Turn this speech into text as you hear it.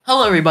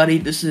Hello, everybody.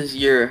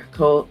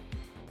 Hello,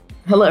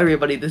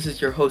 everybody. This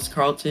is your host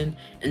Carlton,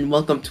 and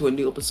welcome to a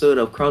new episode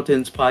of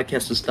Carlton's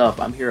Podcast of Stuff.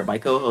 I'm here with my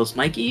co-host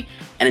Mikey,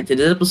 and in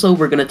today's episode,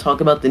 we're gonna talk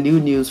about the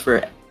new news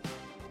for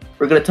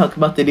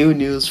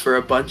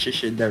a bunch of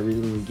shit that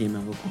really came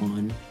out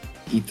on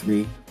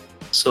E3.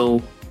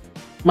 So,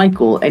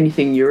 Michael,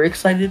 anything you're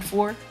excited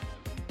for?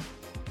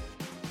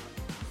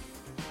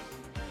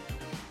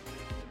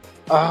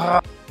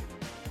 I'm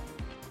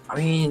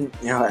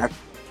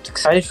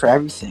excited for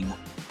everything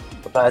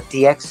about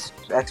the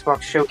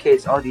Xbox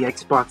Showcase, all the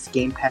Xbox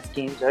Game Pass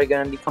games that are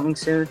going to be coming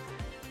soon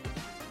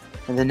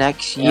in the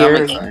next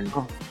year.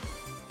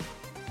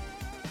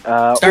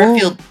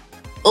 Starfield.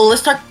 Oh,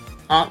 let's talk.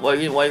 What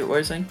are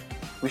you saying?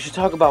 We should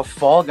talk about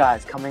Fall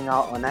Guys coming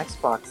out on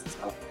Xbox and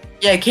stuff.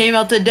 Yeah, it came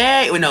out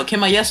today. Wait, no, it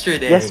came out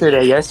yesterday.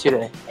 Yesterday.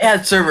 It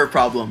had server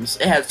problems.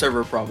 Yeah,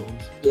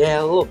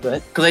 a little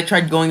bit. Because I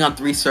tried going on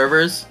 3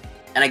 servers,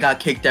 and I got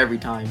kicked every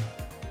time.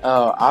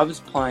 Oh, I was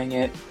playing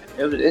it.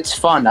 It's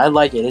fun. I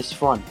like it. It's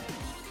fun.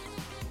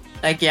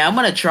 Like, yeah, I'm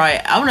gonna try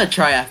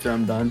after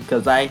I'm done,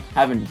 because I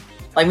haven't.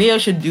 Like, maybe I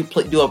should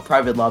do a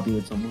private lobby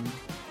with someone.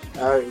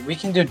 We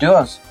can do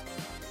duos.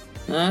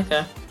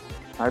 Okay.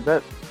 I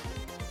bet.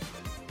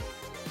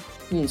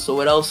 So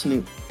what else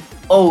new?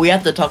 Oh, we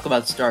have to talk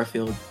about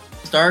Starfield.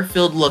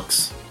 Starfield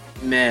looks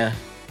meh.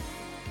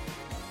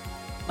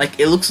 Like,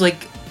 it looks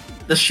like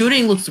the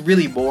shooting looks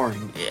really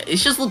boring. It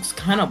just looks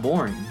kind of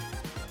boring.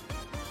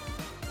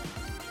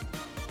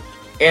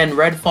 And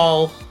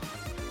Redfall.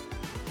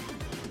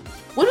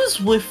 What is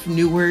with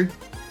newer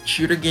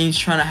shooter games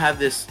trying to have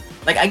this?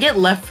 Like, I get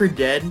Left 4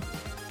 Dead.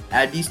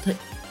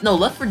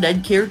 Left 4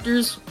 Dead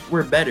characters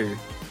were better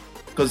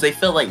because they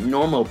felt like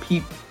normal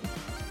people,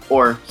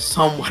 or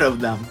somewhat of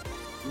them,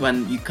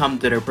 when you come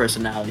to their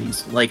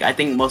personalities. Like, I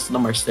think most of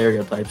them are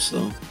stereotypes,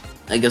 so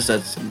I guess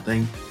that's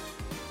something.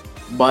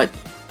 But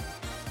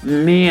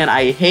man,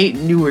 I hate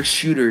newer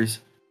shooters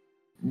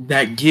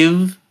that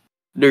give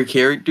their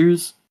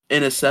characters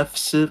an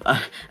excessive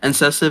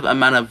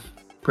amount of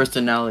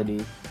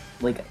personality.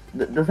 Like,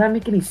 does that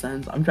make any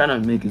sense? I'm trying to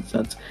make it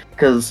sense.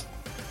 Because,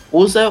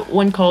 what was that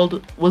one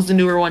called? Was the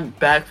newer one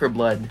Back 4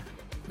 Blood?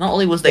 Not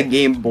only was that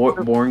game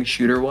boring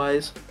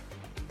shooter-wise,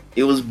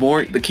 it was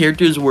boring. The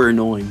characters were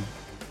annoying.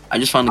 I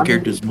just found the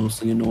characters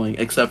mostly annoying,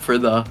 except for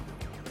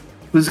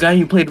who's the guy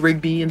who played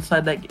Rigby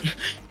inside that game?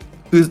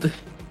 Who's the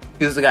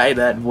guy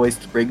that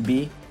voiced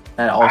Rigby,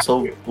 that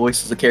also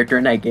voices a character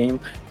in that game?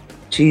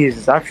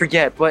 Jesus, I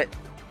forget, but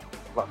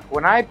look,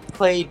 when I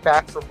played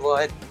Back 4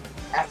 Blood,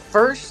 at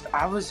first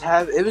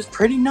it was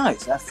pretty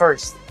nice at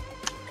first,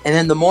 and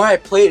then the more I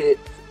played it,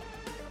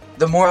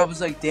 the more I was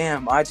like,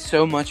 damn, I'd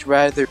so much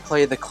rather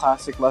play the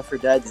classic Left 4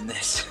 Dead than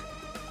this.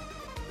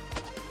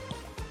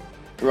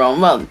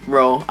 I'm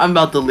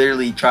about to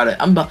literally try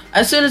to.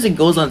 As soon as it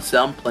goes on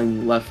sale, I'm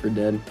playing Left 4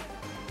 Dead.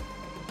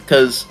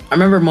 Because I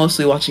remember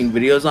mostly watching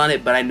videos on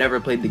it, but I never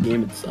played the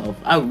game itself.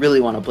 I really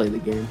want to play the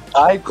game.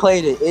 I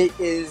played it.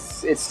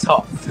 It's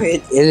tough.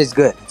 It is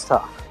good. It's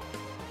tough.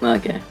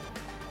 Okay.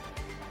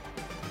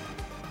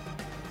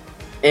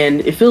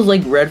 And it feels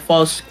like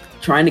Redfall's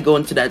trying to go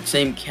into that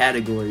same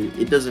category.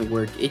 It doesn't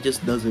work. It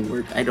just doesn't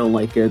work. I don't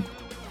like it.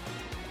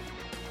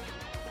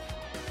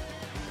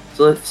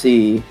 So let's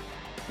see.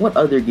 What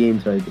other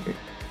games are there?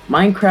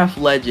 Minecraft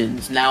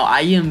Legends. Now,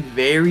 I am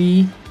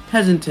very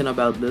hesitant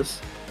about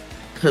this,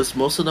 because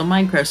most of the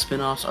Minecraft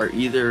spin-offs are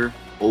either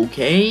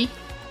okay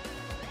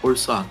or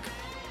suck.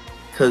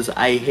 Because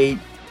I hate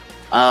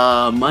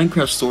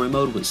Minecraft Story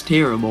Mode was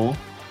terrible,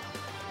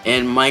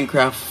 and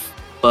Minecraft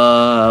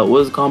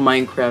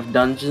Minecraft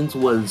Dungeons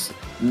was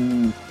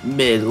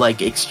mid,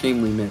 like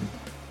extremely mid.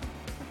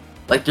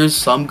 Like, there's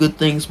some good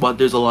things, but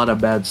there's a lot of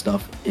bad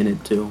stuff in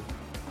it too.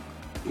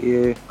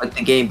 Yeah. Like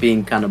the game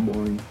being kind of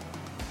boring.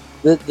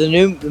 The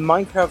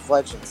Minecraft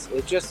Legends,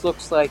 it just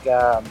looks like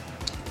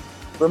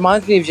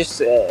reminds me of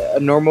just a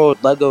normal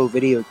Lego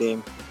video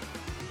game.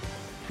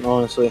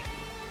 Honestly.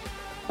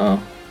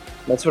 Oh.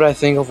 That's what I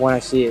think of when I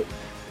see it.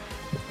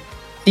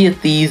 Sea of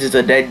Thieves is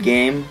a dead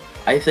game,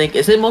 I think.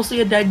 Is it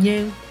mostly a dead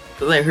game?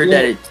 Because I heard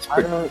that it's...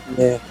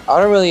 You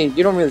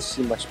don't really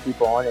see much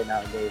people on it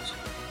nowadays.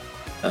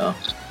 Oh.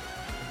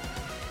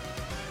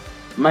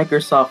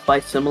 Microsoft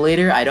Flight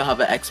Simulator. I don't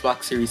have an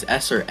Xbox Series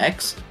S or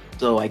X,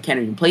 so I can't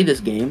even play this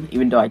game,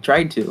 even though I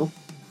tried to.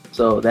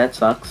 So that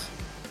sucks.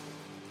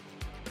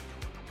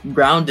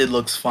 Grounded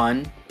looks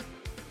fun.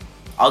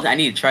 I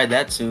need to try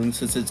that soon,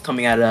 since it's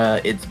coming out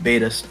of its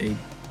beta state.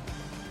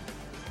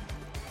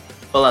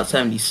 Fallout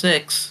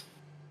 76.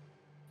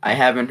 I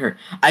haven't heard.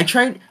 I'm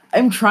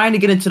trying to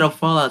get into the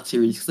Fallout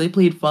series, because I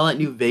played Fallout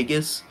New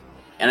Vegas,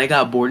 and I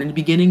got bored in the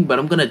beginning, but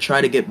I'm gonna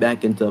try to get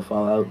back into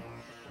Fallout.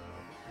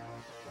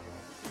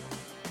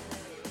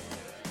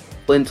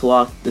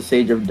 Flintlock, The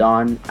Sage of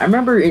Dawn. I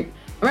remember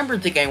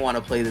thinking I want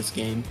to play this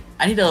game.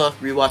 I need to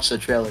rewatch the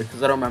trailer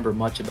because I don't remember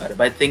much about it.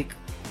 But I think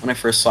when I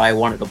first saw it, I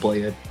wanted to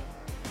play it.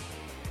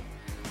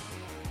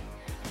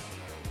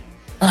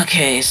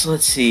 Okay, so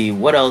let's see.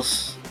 What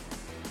else?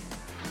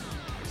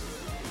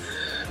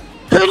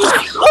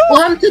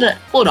 Well, happened to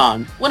the? Hold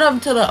on. What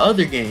happened to the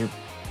other game?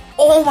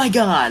 Oh my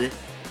god.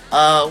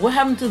 What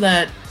happened to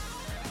that?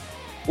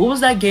 What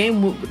was that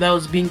game that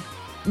was being?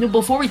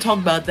 Before we talk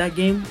about that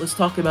game, let's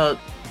talk about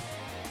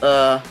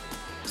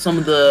some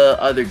of the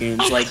other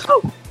games. Like,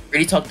 we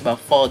already talked about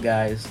Fall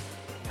Guys.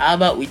 How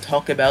about we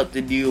talk about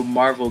the new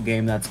Marvel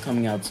game that's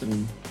coming out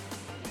soon?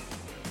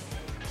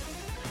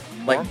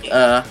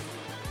 Like,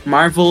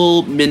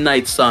 Marvel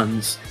Midnight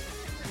Suns.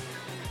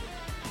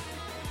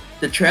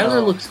 The trailer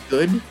looks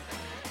good,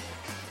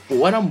 but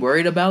what I'm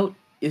worried about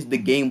is the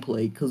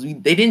gameplay, because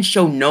they didn't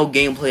show no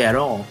gameplay at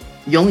all.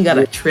 You only got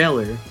a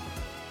trailer.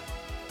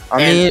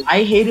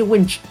 I hate it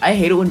when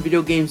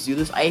video games do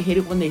this. I hate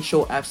it when they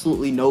show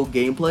absolutely no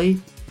gameplay,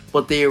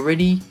 but they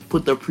already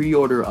put the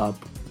pre-order up.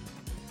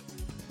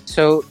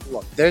 So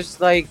look, there's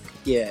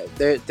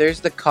there's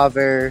the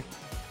cover.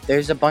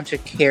 There's a bunch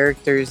of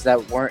characters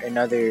that weren't in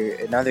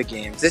other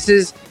games. This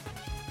is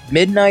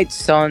Midnight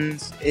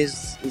Suns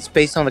is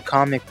based on the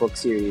comic book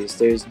series.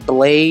 There's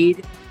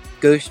Blade,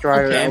 Ghost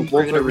Rider, and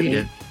Wolverine. We're gonna read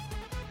it.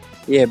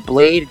 Yeah,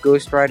 Blade,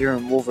 Ghost Rider,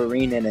 and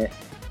Wolverine in it.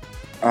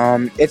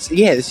 This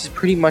is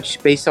pretty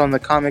much based on the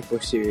comic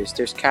book series.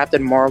 There's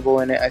Captain Marvel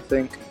in it, I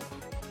think,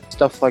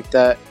 stuff like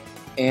that.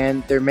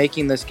 And they're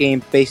making this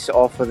game based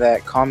off of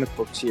that comic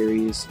book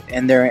series,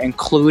 and they're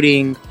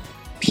including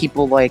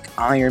people like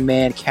Iron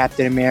Man,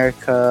 Captain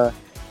America,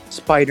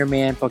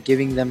 Spider-Man, but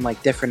giving them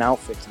like different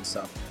outfits and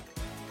stuff.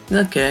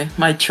 Okay,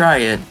 might try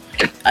it.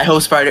 I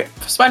hope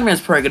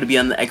Spider-Man's probably gonna be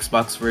on the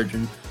Xbox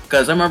version,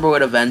 because I remember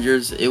with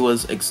Avengers, it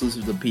was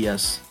exclusive to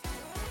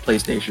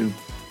PlayStation.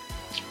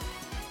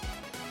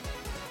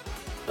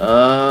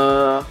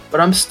 But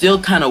I'm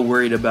still kind of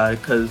worried about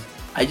it, because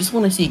I just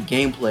want to see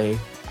gameplay.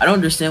 I don't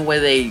understand why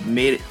they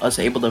made us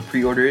able to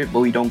pre-order it,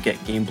 but we don't get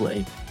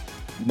gameplay.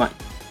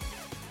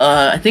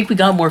 I think we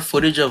got more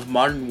footage of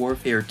Modern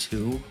Warfare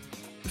 2,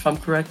 if I'm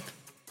correct.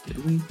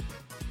 Did we?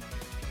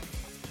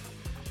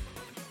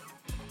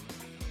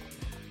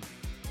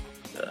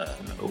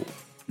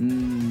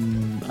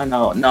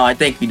 No, I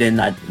think we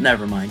didn't.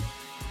 Never mind.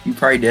 You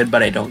probably did,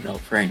 but I don't know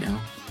for right now.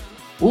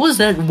 What was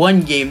that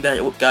one game that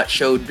got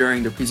showed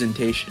during the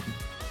presentation?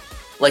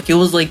 Like, it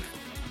was like,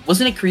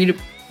 wasn't it created?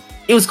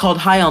 It was called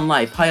High on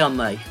Life.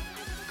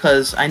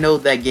 Because I know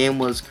that game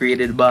was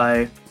created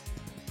by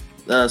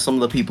some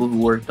of the people who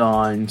worked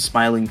on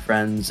Smiling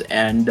Friends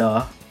and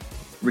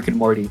Rick and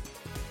Morty.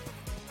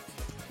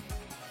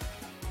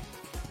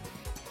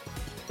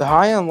 The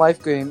High on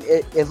Life game,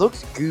 it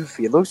looks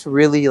goofy. It looks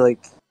really it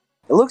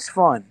looks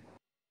fun.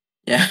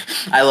 Yeah,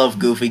 I love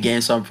goofy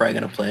games, so I'm probably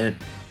gonna play it.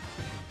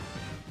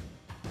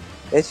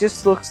 It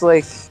just looks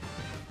like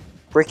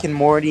Rick and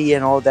Morty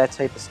and all that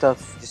type of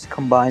stuff just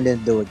combined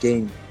into a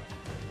game.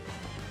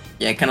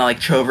 Yeah, kind of like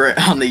Trover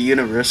on the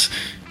universe.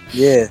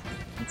 Yeah,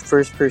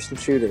 first-person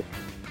shooter.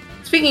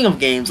 Speaking of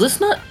games,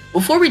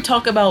 before we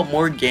talk about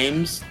more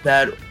games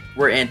that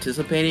we're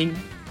anticipating,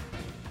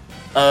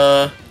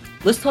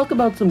 let's talk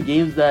about some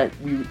games that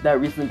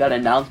recently got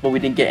announced, but we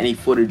didn't get any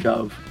footage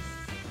of.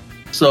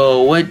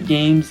 So, what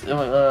games?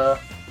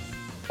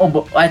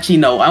 Actually,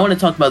 no. I want to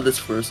talk about this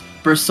first.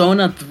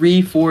 Persona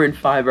 3, 4, and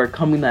 5 are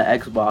coming to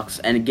Xbox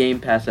and Game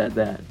Pass at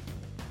that.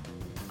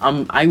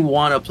 I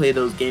want to play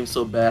those games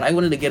so bad. I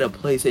wanted to get a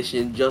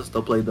PlayStation just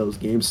to play those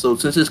games. So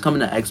since it's coming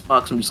to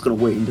Xbox, I'm just gonna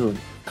wait until it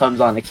comes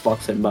on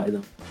Xbox and buy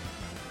them.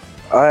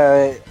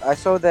 I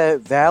saw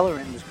that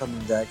Valorant was coming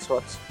to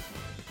Xbox.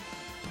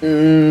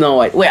 No,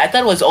 wait. I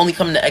thought it was only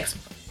coming to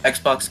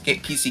Xbox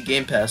PC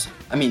Game Pass.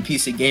 I mean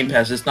PC Game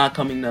Pass. It's not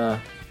coming to.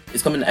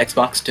 It's coming to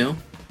Xbox too.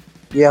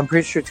 Yeah, I'm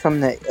pretty sure it's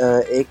coming to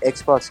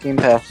Xbox Game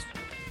Pass.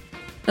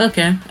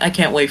 Okay, I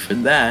can't wait for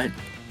that.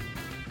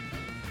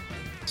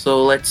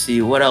 So let's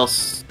see, what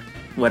else?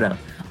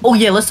 Oh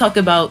yeah, let's talk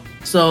about.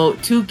 So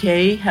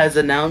 2K has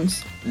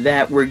announced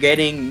that we're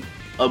getting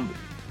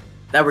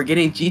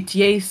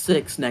GTA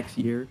 6 next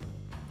year,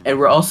 and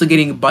we're also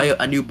getting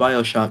a new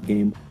BioShock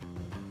game.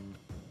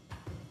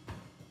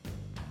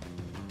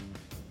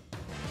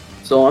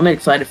 So I'm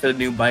excited for the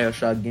new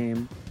BioShock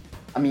game,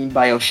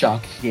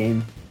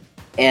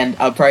 and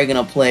I'm probably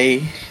gonna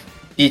play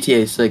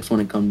GTA 6 when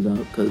it comes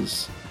out,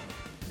 because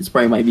this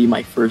probably might be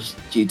my first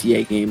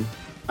GTA game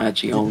I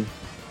actually own.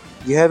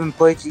 You haven't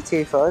played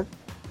GTA 5?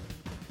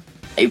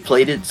 I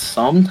played it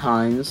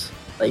sometimes,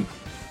 like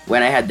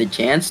when I had the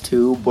chance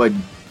to, but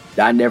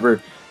I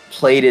never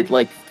played it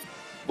like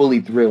fully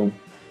through.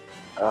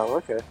 Oh,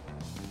 okay.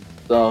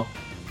 So,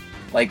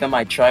 like, I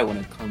might try when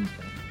it comes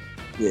out.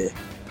 Yeah.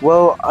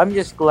 Well, I'm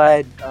just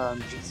glad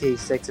GTA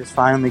 6 is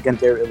finally going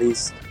to get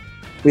released.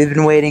 We've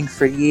been waiting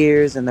for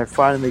years, and they're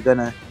finally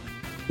gonna,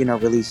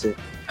 release it.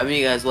 I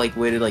mean, you guys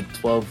waited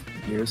 12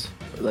 years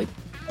or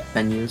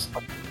 10 years.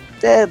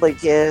 Dad,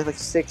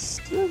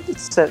 6,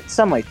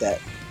 something like that.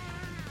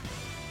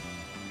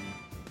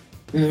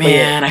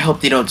 Man, I hope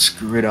they don't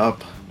screw it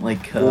up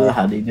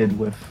how they did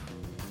with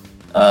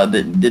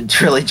the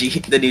trilogy,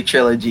 the new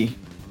trilogy,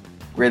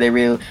 where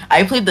they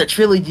I played the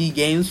trilogy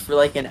games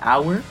for an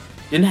hour,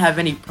 didn't have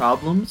any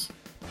problems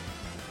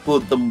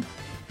with them.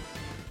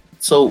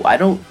 So I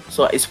don't.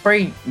 So it's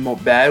probably more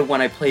bad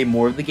when I play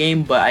more of the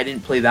game, but I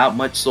didn't play that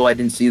much, so I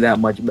didn't see that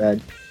much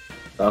bad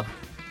stuff.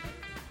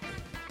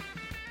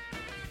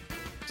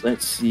 So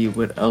let's see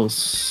what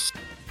else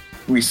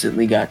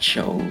recently got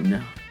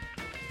shown.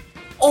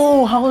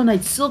 Oh, Hollow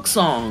Knight Silk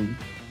Song.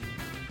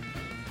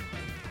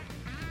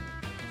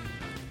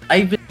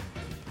 I've been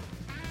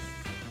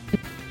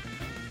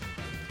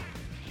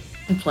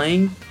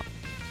playing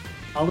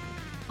Hollow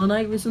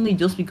Knight recently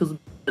just because of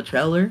the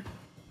trailer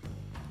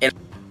and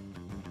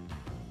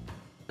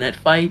that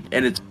fight,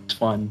 and it's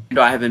fun. You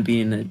know, I haven't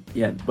been in it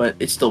yet, but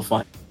it's still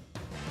fun.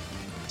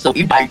 So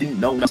even I didn't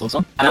know Silk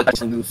Song, I know that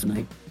song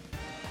tonight.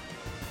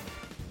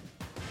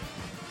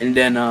 And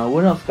then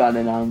what else got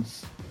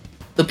announced?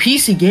 The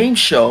PC Game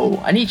Show.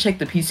 I need to check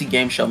the PC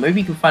Game Show.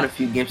 Maybe you can find a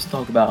few games to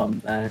talk about on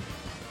that.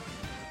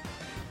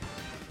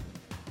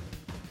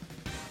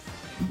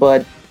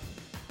 But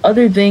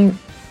other thing,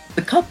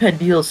 the Cuphead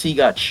DLC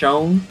got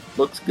shown.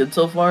 Looks good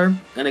so far.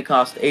 Gonna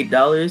cost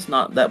 $8.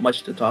 Not that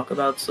much to talk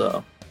about,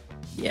 so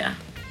yeah.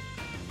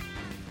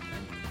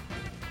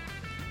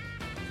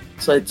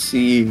 So let's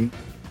see.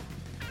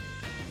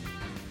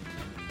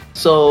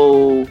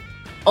 So,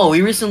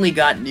 we recently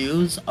got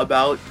news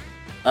about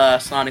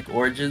Sonic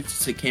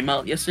Origins. It came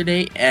out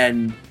yesterday,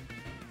 and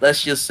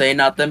let's just say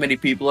not that many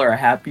people are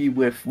happy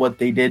with what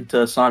they did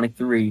to Sonic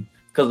 3.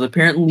 Because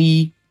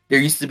apparently there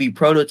used to be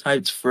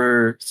prototypes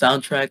for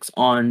soundtracks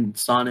on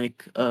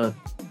Sonic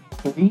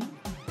 3.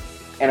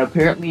 And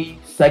apparently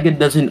Sega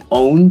doesn't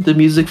own the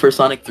music for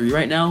Sonic 3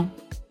 right now.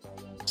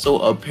 So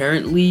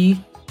apparently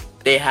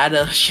they had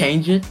to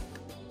change it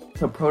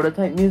to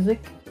prototype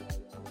music.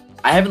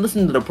 I haven't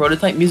listened to the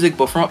prototype music,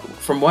 but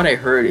from what I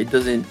heard, it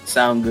doesn't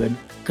sound good.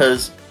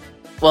 Because,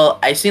 well,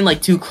 I've seen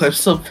like 2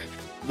 clips of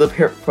the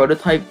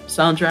prototype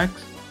soundtracks.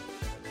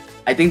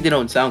 I think they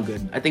don't sound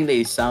good. I think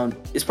they sound...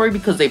 It's probably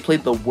because they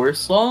played the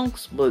worst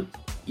songs, but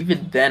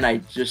even then, I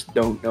just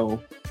don't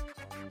know.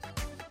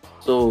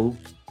 So,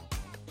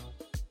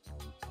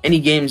 any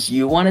games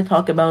you want to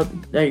talk about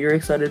that you're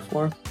excited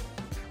for?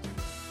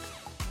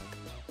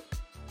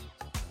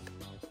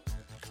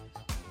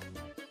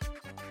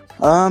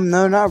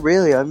 No, not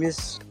really. I'm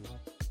just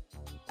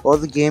all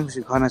the games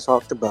we kind of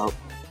talked about.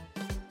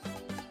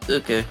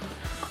 Okay.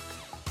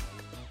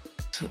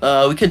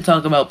 We could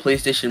talk about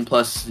PlayStation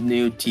Plus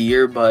new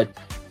tier, but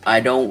I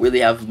don't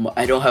have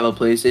a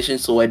PlayStation,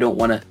 so I don't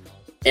want to.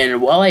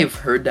 And while I've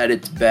heard that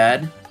it's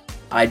bad,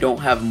 I don't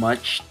have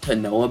much to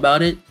know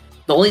about it.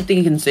 The only thing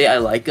I can say I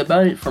like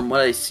about it, from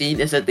what I've seen,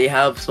 is that they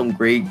have some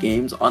great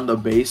games on the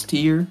base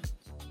tier.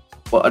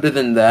 But other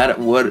than that,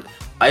 what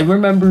I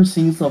remember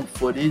seeing some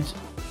footage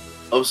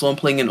of someone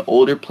playing an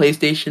older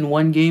PlayStation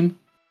 1 game,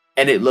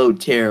 and it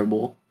looked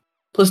terrible.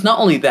 Plus, not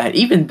only that,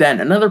 even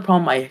then, another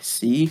problem I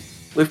see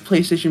with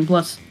PlayStation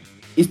Plus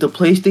is the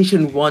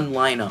PlayStation 1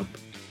 lineup.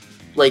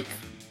 Like,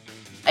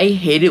 I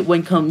hate it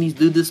when companies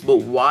do this, but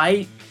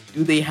why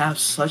do they have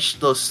such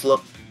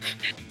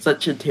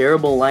a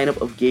terrible lineup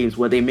of games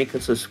where they make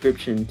a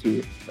subscription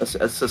to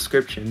a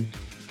subscription?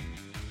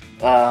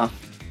 The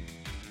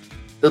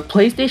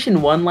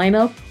PlayStation 1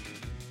 lineup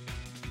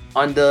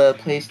on the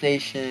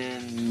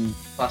PlayStation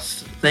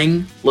Plus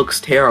thing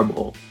looks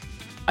terrible.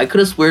 I could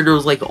have sworn there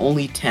was like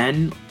only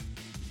 10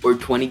 or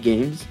 20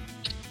 games.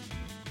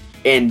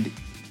 And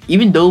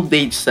even though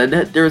they said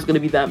that there was going to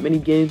be that many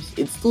games,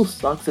 it still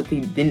sucks that they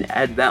didn't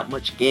add that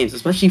much games,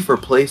 especially for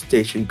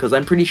PlayStation, because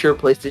I'm pretty sure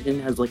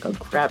PlayStation has like a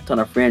crap ton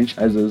of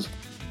franchises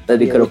that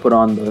they could have put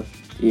on the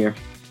tier.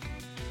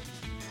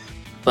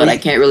 But I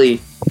can't really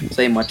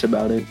say much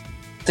about it.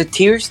 The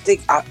tier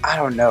stick, I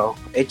don't know.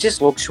 It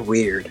just looks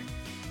weird.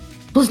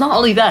 Plus, not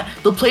only that,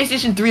 the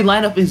PlayStation 3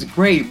 lineup is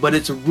great, but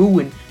it's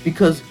ruined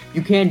because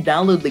you can't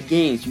download the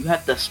games. You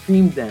have to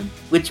stream them,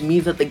 which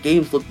means that the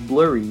games look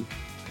blurry.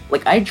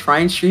 Like, I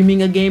tried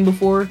streaming a game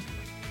before.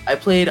 I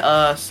played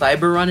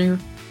Cyber Runner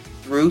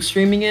through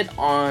streaming it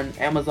on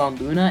Amazon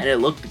Luna,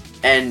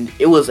 and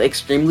it was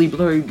extremely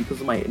blurry because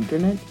of my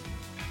internet.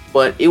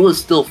 But it was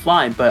still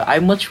fine. But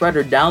I'd much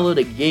rather download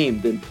a game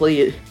than play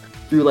it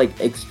through like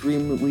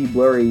extremely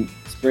blurry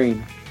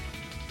screen.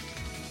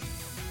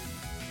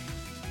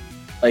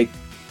 Like,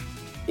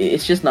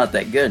 it's just not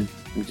that good.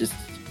 Just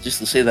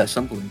to say that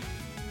simply.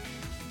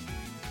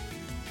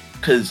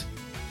 Because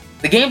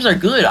the games are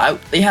good.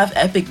 They have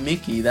Epic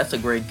Mickey. That's a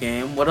great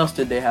game. What else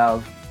did they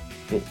have?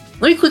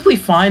 Let me quickly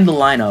find the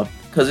lineup,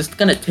 because it's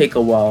going to take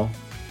a while.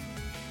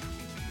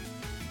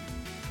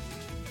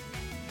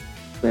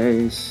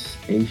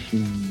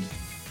 PlayStation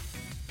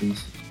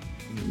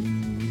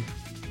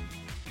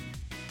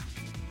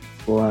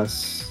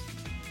Plus.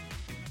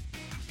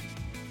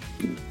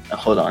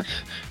 Hold on.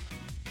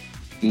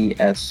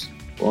 PS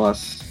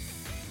Plus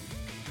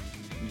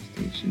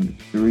PlayStation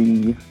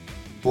 3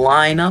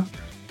 lineup.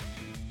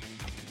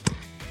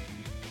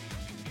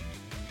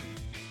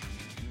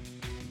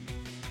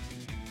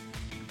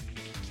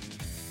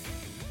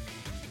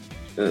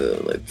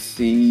 Let's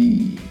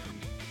see.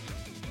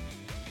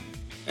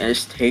 And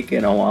it's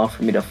taking a while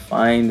for me to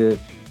find it.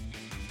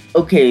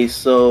 Okay,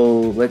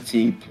 so let's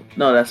see.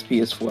 No, that's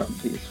PS4 and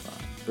PS5.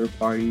 third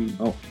party.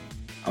 Oh,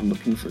 I'm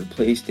looking for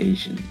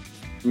PlayStation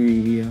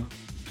 3.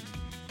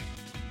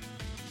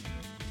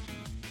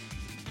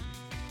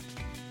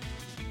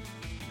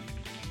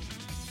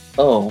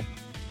 Oh.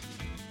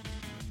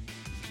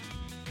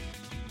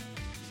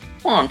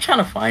 Oh, I'm trying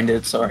to find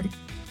it. Sorry.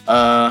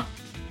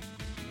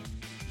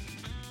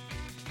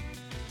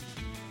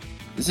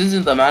 This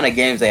isn't the amount of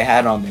games they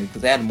had on there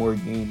because they had more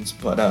games,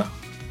 but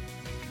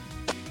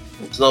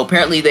so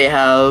apparently they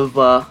have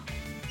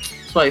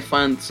it's probably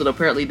fun. So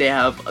apparently they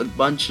have a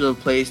bunch of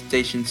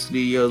PlayStation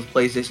Studios,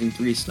 PlayStation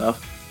 3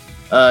 stuff.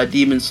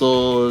 Demon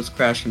Souls,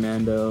 Crash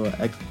Commando,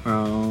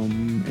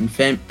 Echochrome,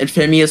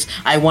 Infamous.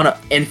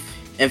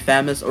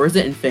 Infamous, or is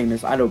it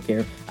Infamous? I don't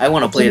care. I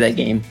want to play that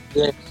game.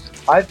 Yeah,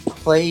 I've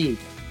played.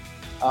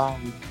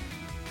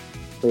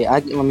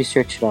 Let me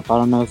search it up. I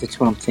don't know if it's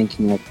what I'm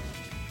thinking of.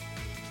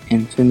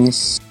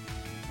 Infamous.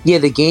 Yeah,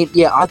 the game.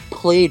 Yeah, I've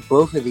played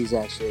both of these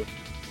actually.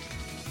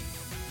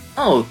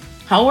 Oh,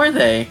 how were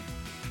they?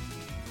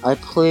 I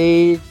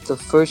played the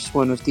first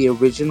one with the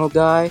original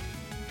guy,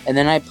 and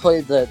then I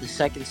played the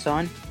second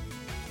son.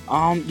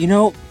 You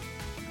know,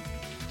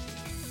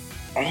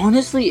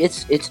 honestly,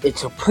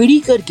 it's a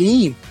pretty good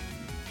game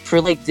for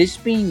like this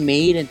being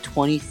made in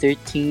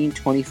 2013,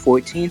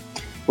 2014,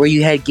 where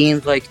you had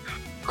games like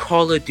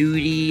Call of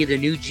Duty, the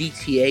new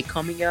GTA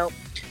coming out.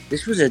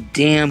 This was a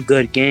damn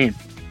good game.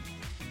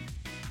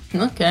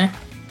 Okay.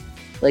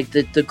 Like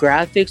the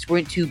graphics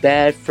weren't too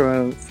bad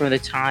for the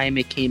time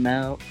it came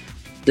out.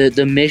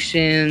 The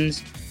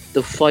missions,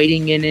 the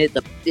fighting in it,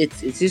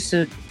 it's just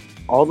an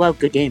all-out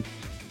good game.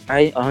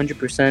 I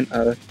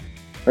 100%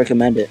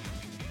 recommend it.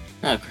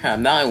 Oh crap!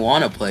 Now I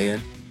want to play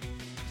it.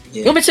 Yeah.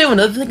 You want me to tell you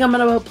another thing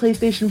about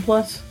PlayStation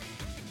Plus?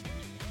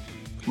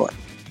 What?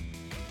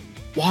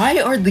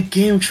 Why are the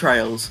game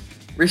trials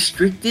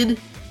restricted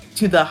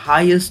to the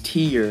highest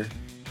tier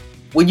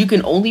when you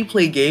can only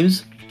play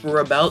games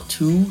for about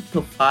 2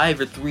 to 5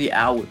 or 3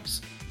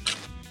 hours?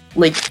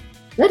 Like,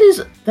 that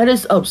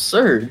is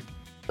absurd.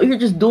 All you're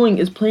just doing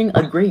is playing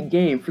a great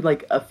game for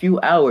like a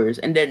few hours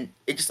and then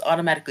it just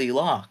automatically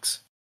locks.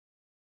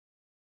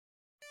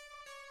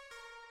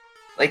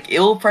 Like,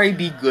 it'll probably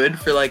be good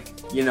for like,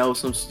 you know,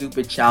 some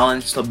stupid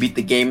challenge to beat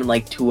the game in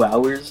like 2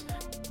 hours.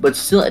 But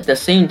still, at the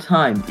same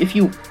time, I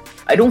feel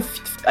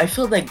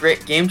that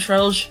great game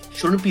trials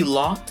shouldn't be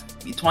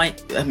locked between.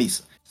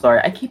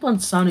 Sorry, I keep on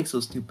sounding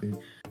so stupid.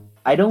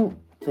 I don't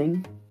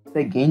think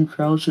that game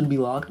trials should be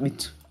locked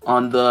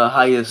on the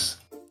highest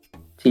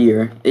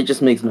tier. It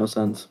just makes no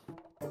sense.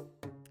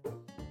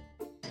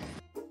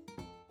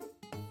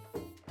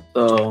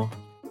 So,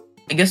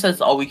 I guess that's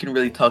all we can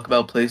really talk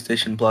about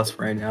PlayStation Plus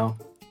right now.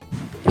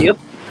 Yep.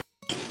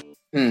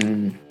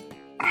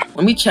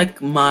 Let me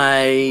check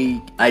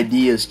my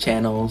ideas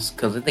channels,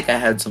 because I think I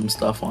had some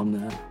stuff on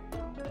that.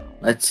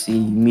 Let's see.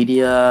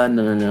 Media.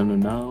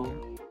 No.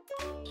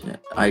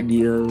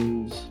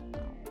 Ideas.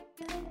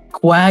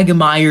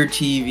 Quagmire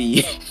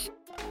TV.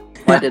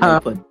 Why did I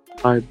put?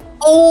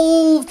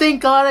 Oh,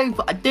 thank God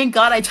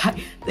I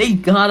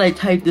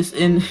typed this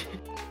in.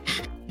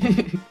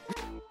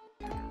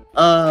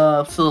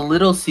 So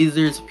Little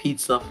Caesars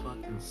Pizza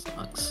fucking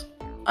sucks.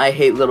 I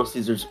hate Little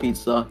Caesars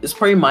Pizza. It's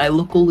probably my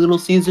local Little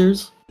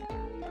Caesars,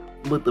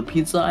 but the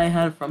pizza I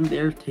had from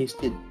there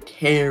tasted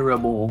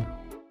terrible.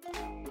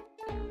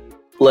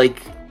 Like,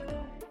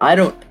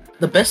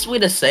 the best way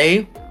to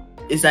say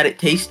is that it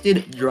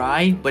tasted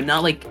dry, but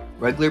not like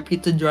regular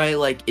pizza dry.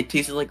 Like, it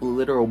tasted like a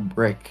literal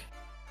brick.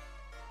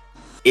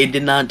 It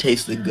did not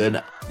taste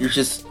good.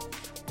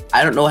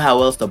 I don't know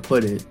how else to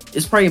put it.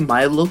 It's probably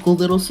my local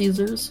Little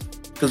Caesars,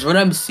 because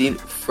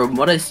from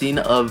what I've seen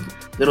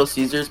of Little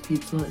Caesars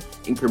pizza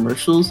in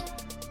commercials,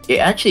 it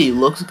actually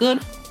looks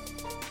good.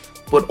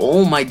 But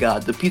oh my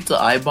god, the pizza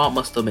I bought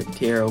must have been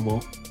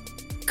terrible.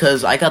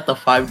 Because I got the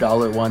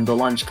 $5 one, the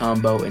lunch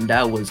combo, and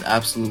that was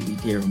absolutely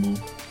terrible.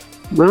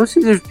 Little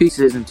Caesars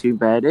pizza isn't too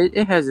bad.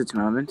 It has its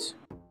moments.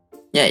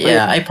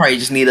 Yeah, I probably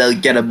just need to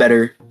get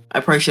I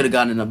probably should have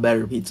gotten a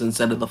better pizza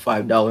instead of the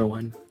 $5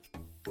 one.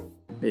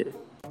 Yeah.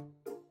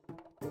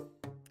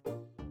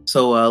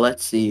 So,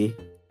 let's see.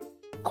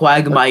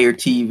 Quagmire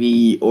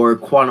TV or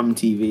Quantum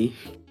TV.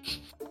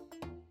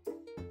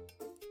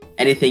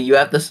 Anything you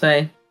have to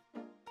say?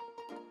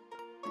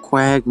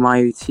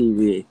 Quagmire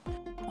TV.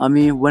 I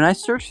mean, when I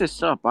search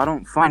this up, I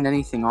don't find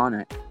anything on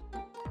it.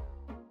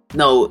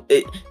 No,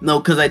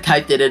 because I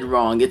typed it in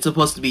wrong. It's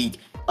supposed to be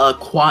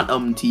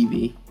Quantum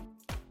TV.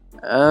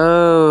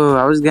 Oh,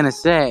 I was gonna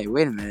say,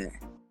 wait a minute.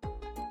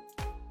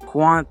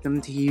 Quantum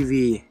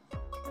TV.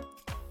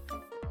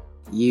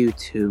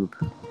 YouTube.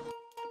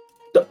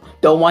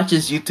 Don't watch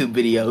his YouTube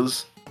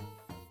videos.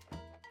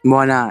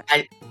 Why not?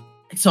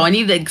 So I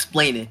need to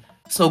explain it.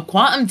 So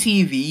Quantum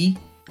TV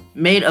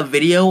made a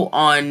video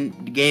on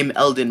the game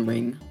Elden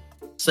Ring,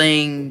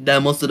 saying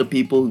that most of the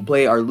people who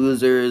play are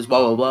losers,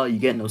 blah blah blah, you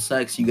get no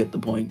sex, you get the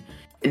point.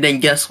 And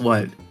then guess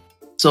what?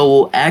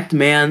 So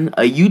Actman,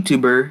 a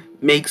YouTuber,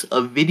 makes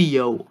a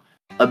video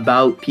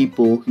about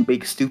people who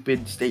make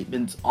stupid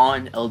statements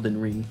on Elden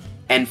Ring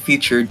and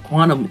featured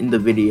Quantum in the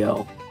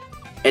video.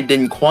 and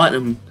then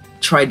Quantum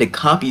tried to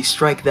copy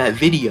strike that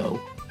video.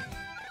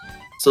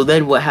 So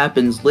then what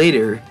happens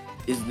later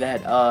is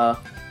that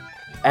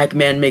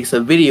Eggman makes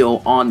a video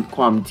on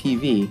Quantum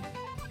TV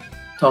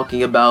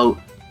talking about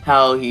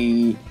how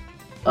he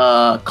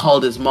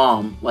called his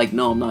mom. Like,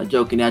 no, I'm not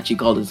joking, actually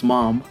called his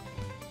mom.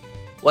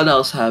 What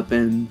else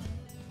happened?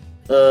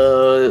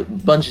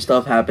 Bunch of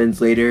stuff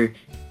happens later,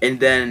 and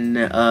then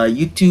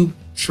Eggman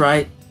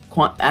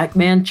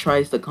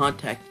tries to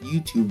contact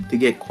YouTube to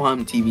get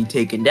Quantum TV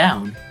taken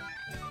down.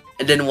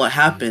 And then what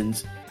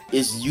happens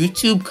is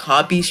YouTube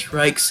copy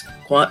strikes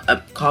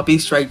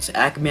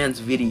Eggman's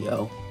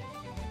video.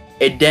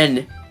 And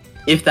then,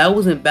 if that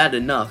wasn't bad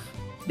enough,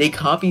 they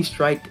copy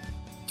striked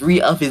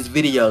 3 of his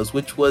videos,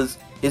 which was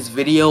his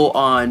video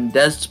on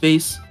Dead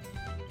Space,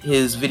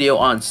 his video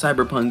on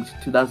Cyberpunk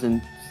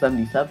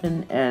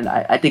 2077, and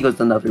I think it was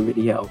another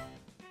video.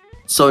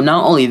 So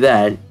not only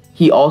that,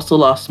 he also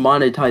lost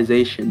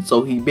monetization,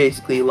 so he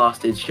basically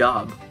lost his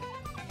job.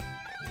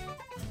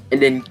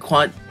 And then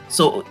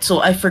so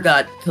I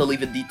forgot to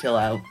leave a detail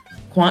out.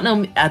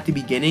 Quantum at the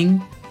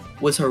beginning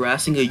was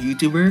harassing a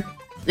YouTuber.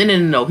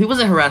 No, he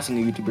wasn't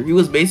harassing a YouTuber. He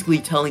was basically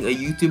telling a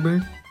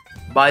YouTuber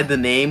by the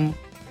name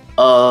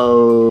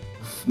of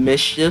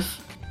Mischief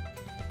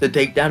to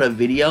take down a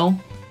video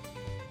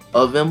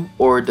of him,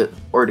 or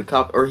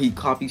he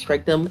copy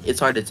striked them. It's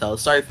hard to tell.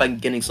 Sorry if I'm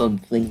getting some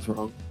things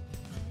wrong.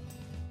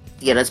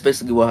 Yeah, that's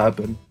basically what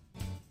happened.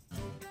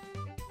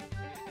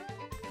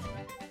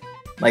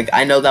 Like,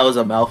 I know that was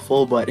a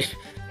mouthful, but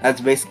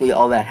that's basically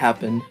all that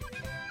happened.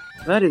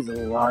 That is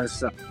a lot of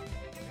stuff.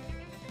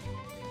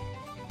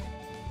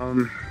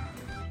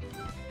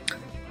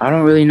 I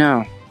don't really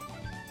know.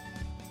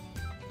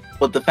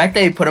 But the fact that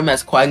they put him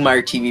as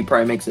Quagmire TV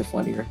probably makes it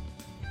funnier.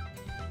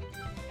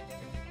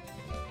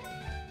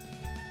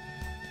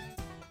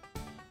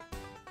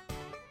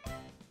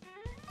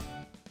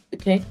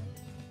 Okay,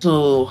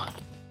 so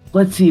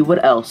let's see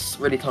what else.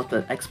 We already talked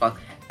about Xbox.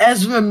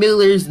 Ezra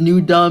Miller's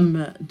new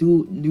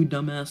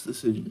dumbass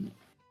decision.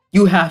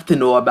 You have to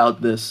know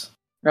about this.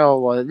 Oh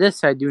well,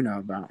 this I do know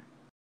about.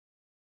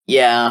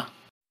 Yeah.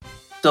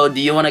 So, do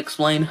you want to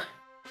explain?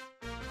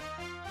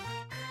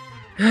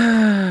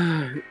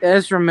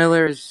 Ezra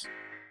Miller's,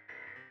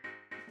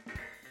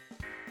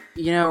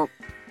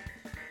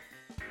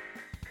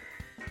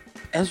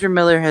 Ezra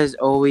Miller has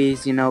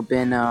always,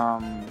 been,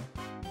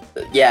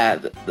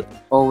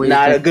 always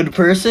not been, a good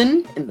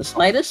person in the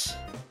slightest.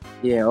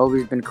 Yeah,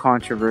 always been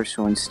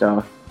controversial and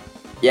stuff.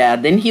 Yeah,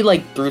 then he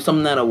threw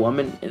something at a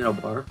woman in a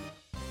bar.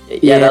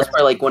 Yeah, that's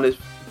probably one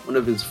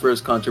of his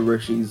first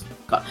controversies.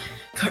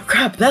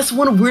 Crap, that's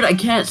one word I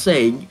can't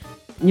say. You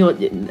know what?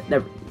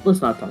 Never.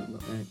 Let's not talk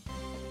about that.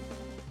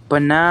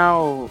 But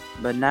now,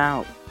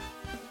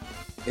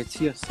 it's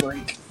just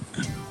like,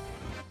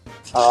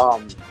 how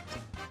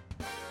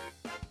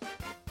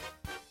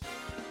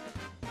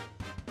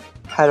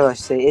do I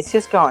say? It's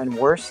just gotten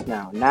worse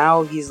now.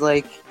 Now he's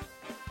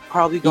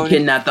probably going to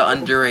kidnap the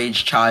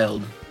underage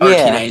child or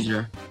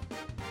teenager.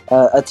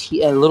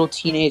 A little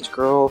teenage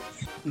girl.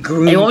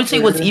 I want to say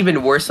what's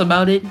even worse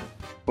about it.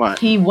 What?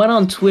 He went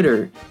on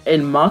Twitter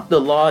and mocked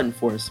the law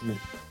enforcement.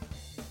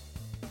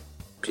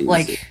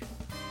 Jesus.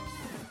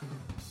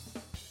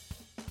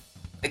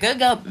 The guy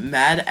got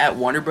mad at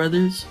Warner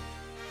Brothers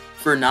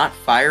for not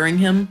firing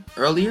him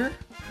earlier.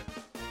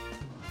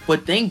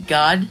 But thank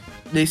God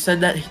they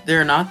said that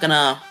they're not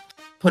gonna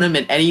put him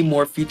in any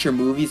more future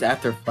movies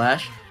after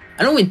Flash.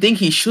 I don't even think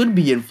he should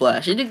be in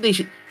Flash. I think they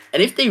should,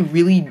 and if they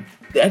really,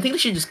 I think they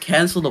should just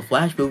cancel the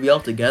Flash movie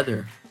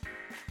altogether.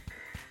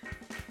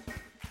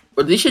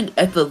 Or they should,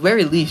 at the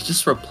very least,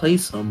 just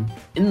replace him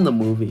in the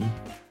movie.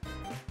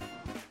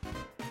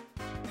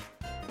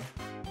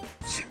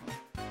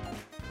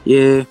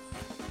 Yeah.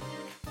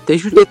 They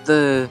should get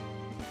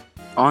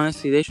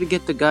they should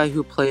get the guy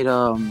who played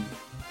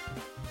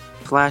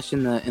Flash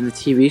in the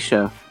TV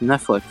show,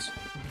 Netflix.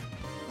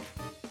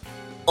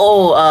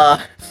 Oh,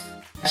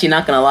 actually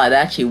not gonna lie,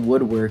 that actually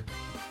would work.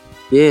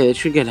 Yeah, it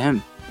should get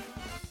him.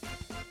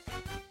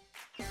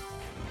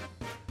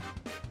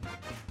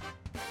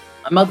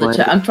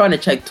 I'm trying to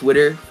check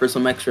Twitter for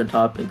some extra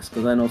topics,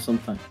 because I know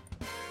sometimes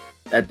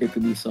that there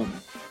could be some.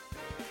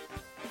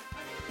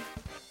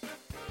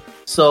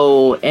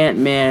 So,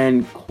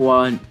 Ant-Man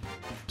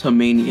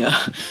Quantumania.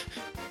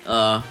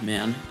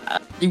 Man.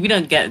 We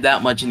don't get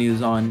that much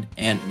news on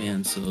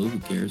Ant-Man, so who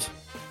cares?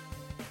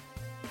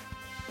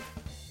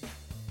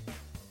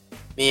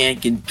 Man,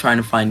 trying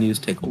to find news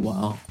take a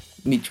while.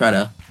 Let me try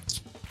to...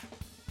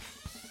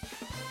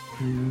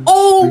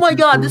 Oh my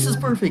god, this is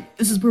perfect!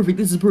 This is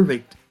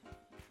perfect!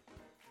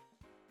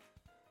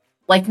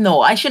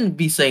 No, I shouldn't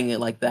be saying it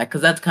like that,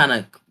 because that's kind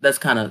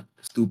of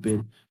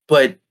stupid.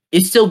 But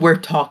it's still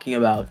worth talking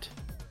about.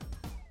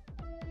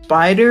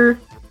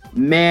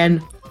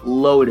 Spider-Man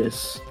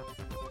Lotus.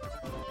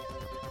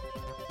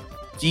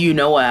 Do you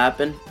know what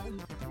happened?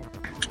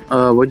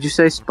 What'd you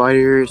say?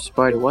 Spider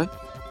what?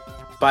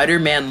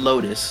 Spider-Man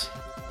Lotus.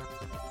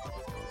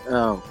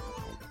 Oh.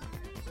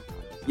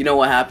 You know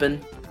what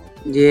happened?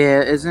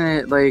 Yeah, isn't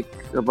it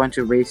a bunch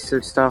of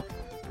racist stuff?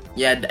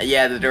 Yeah,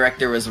 the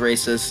director was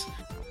racist.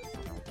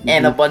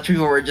 And a bunch of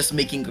people were just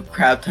making a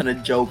crap ton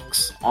of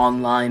jokes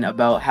online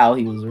about how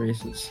he was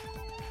racist.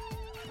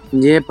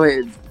 Yeah,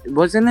 but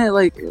wasn't it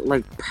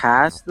like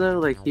past though?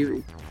 Like he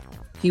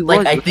Like,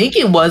 was. I think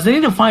it was. I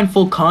need to find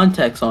full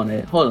context on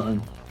it. Hold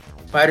on.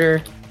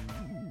 Spider.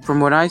 From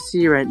what I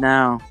see right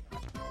now,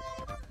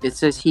 it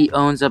says he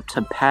owns up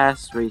to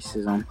past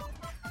racism.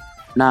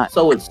 Not.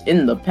 So it's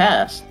in the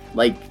past.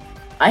 Like,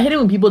 I hate it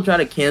when people try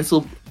to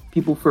cancel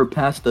people for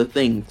past the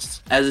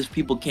things, as if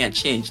people can't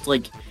change. It's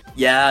like,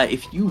 yeah,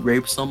 if you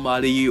rape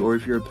somebody or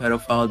if you're a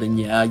pedophile, then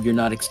yeah, you're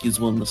not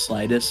excusable in the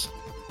slightest.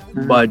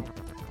 Mhm. But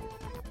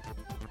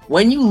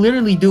when you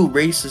literally do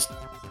racist,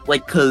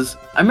 like, cause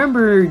I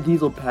remember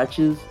Diesel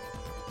Patches.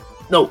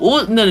 No.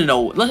 I'm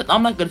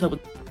not gonna talk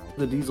about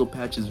the Diesel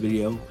Patches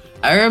video.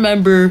 I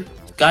remember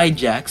Guy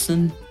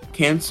Jackson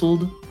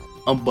canceled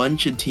a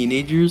bunch of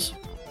teenagers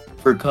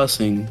for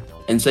cussing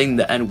and saying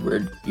the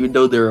N-word, even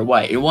though they were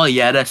white. And while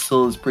yeah, that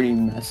still is pretty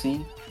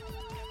messy,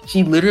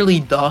 she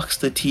literally doxed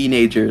the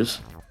teenagers.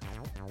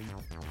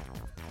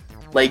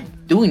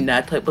 Like, doing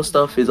that type of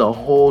stuff is a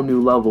whole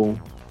new level.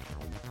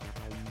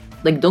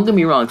 Like, don't get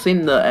me wrong,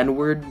 saying the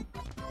N-word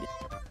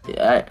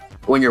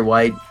when you're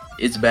white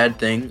is a bad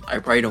thing. I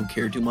probably don't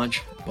care too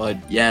much, but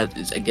yeah,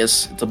 I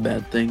guess it's a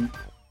bad thing.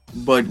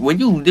 But when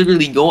you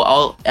literally go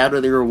out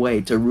of their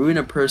way to ruin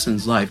a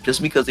person's life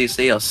just because they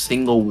say a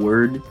single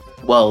word,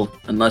 well,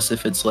 unless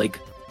if it's like,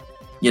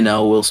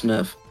 Will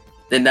Smith,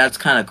 then that's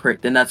kind of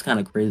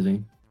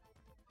crazy.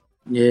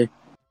 Yeah.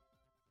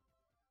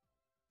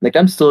 Like,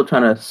 I'm still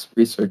trying to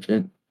research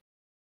it.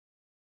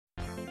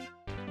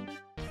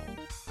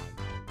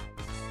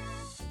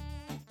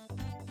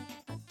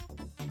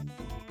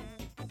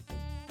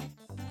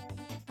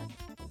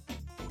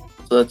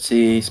 So let's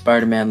see.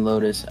 Spider-Man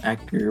Lotus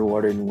actor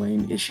Warden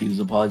Wayne issues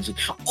apology.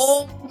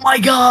 Oh my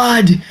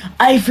god!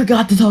 I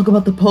forgot to talk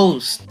about the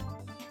post.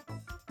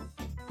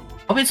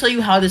 I'm gonna tell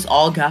you how this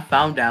all got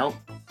found out.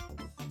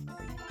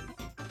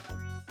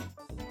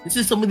 This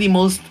is some of the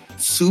most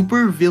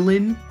super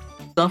villain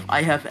stuff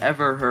I have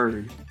ever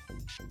heard.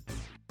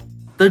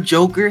 The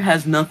Joker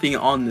has nothing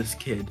on this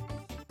kid.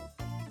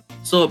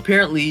 So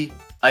apparently,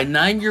 a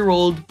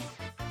 9-year-old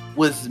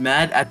was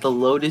mad at the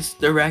Lotus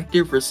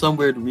director for some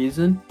weird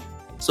reason.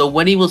 So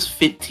when he was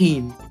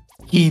 15,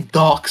 he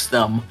doxed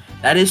them.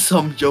 That is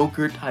some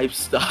Joker type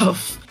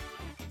stuff.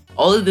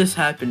 All of this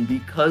happened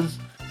because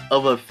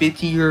of a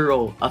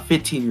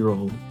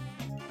 15-year-old.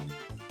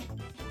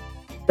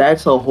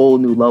 That's a whole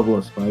new level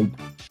of spite.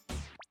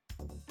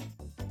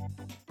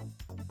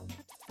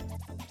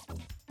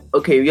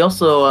 Okay, we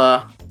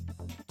also,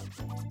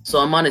 so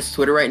I'm on his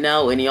Twitter right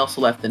now, and he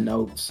also left a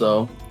note,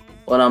 so,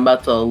 I'm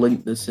about to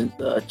link this in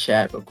the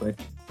chat real quick.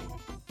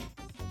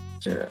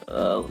 Sure,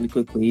 let me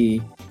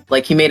quickly,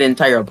 he made an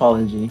entire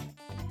apology.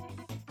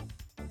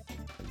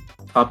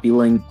 Copy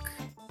link.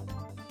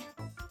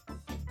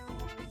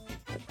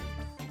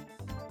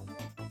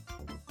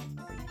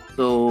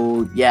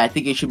 So, yeah, I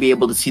think you should be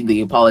able to see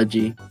the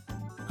apology.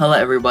 Hello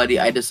everybody,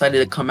 I decided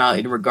to come out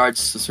in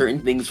regards to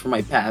certain things from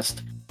my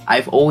past.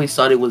 I've always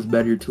thought it was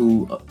better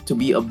to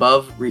be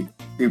above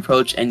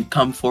reproach and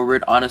come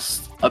forward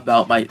honest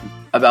about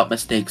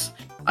mistakes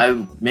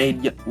I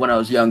made when I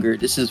was younger.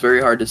 This is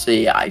very hard to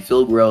say. I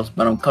feel gross,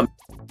 but I'm coming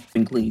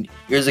clean.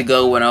 Years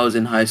ago, when I was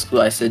in high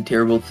school, I said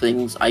terrible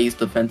things. I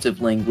used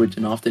offensive language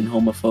and often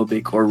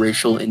homophobic or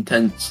racial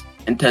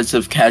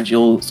intensive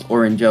casuals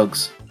or in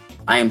jokes.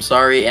 I am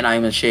sorry and I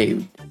am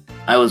ashamed.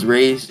 I was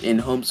raised in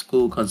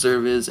homeschool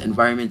conservative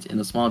environment in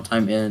a small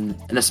town in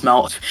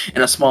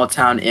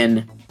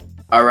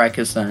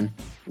Arakistan,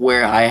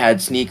 where I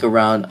had sneak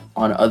around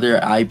on other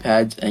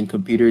iPads and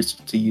computers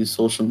to use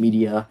social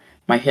media.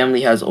 My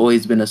family has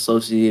always been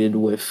associated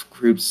with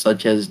groups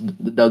such as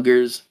the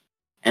Duggars,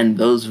 and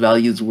those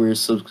values were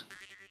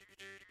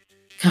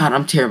God,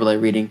 I'm terrible at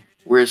reading.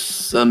 Were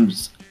some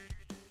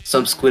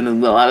squid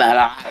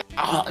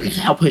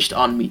pushed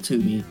on me to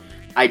me.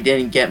 I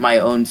didn't get my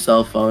own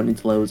cell phone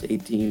until I was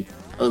 18.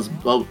 I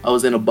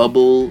was in a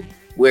bubble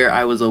where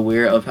I was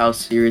aware of how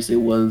serious it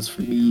was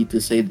for me to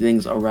say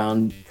these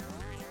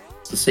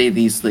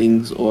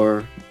things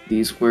or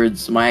these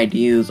words. My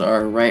ideas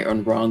are right or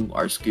wrong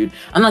are skewed.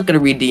 I'm not gonna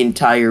read the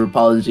entire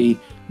apology.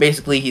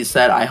 Basically, he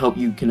said, "I hope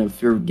you can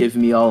forgive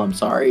me all. I'm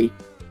sorry."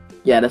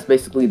 Yeah, that's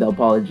basically the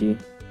apology.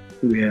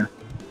 Yeah.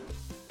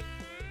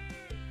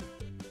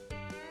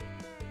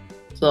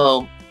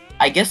 So,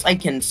 I guess I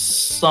can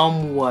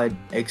somewhat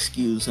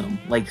excuse him,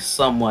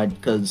 somewhat,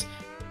 because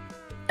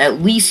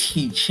at least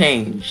he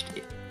changed.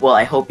 Well,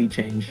 I hope he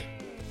changed.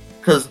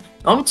 Because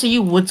I'm gonna tell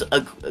you what's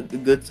a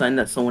good sign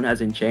that someone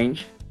hasn't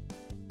changed.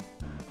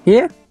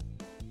 Yeah.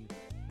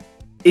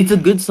 It's a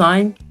good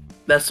sign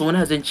that someone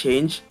hasn't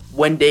changed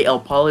when they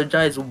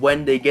apologize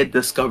when they get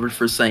discovered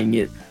for saying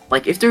it.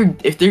 Like if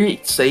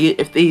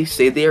they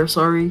say they are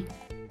sorry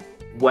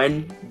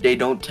when they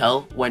don't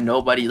tell, when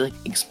nobody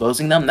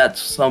exposing them,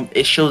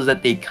 it shows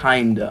that they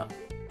kinda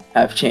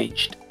have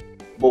changed.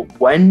 But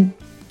when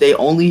they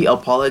only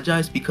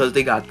apologize because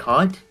they got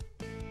caught,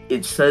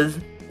 it says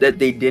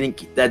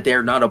that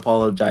they're not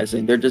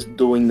apologizing. They're just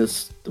doing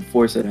this to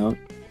force it out.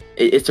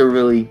 It's a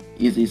really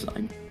easy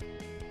sign.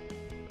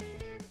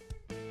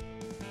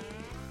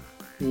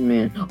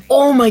 Man,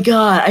 oh my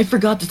god, I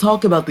forgot to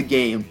talk about this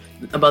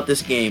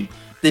game.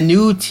 The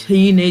new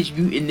Teenage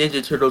Mutant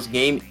Ninja Turtles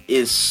game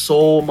is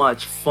so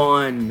much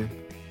fun.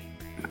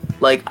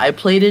 Like, I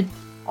played it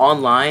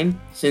online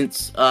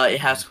since it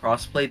has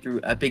crossplay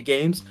through Epic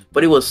Games,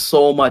 but it was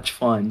so much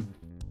fun.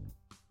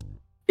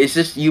 It's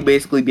just you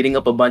basically beating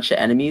up a bunch of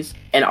enemies,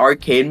 and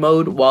arcade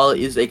mode, while it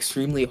is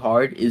extremely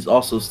hard, is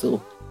also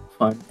still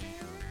fun.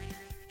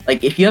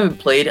 Like, if you haven't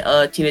played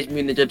Teenage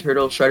Mutant Ninja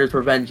Turtles Shredder's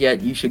Revenge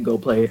yet, you should go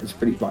play it. It's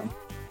pretty fun.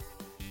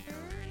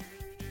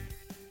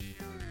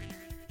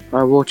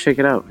 I will check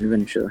it out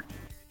eventually.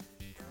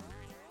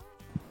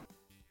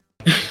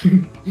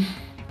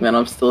 Man,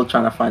 I'm still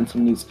trying to find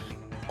some news.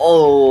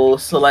 Oh,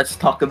 so let's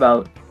talk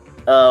about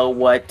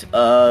what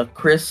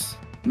Chris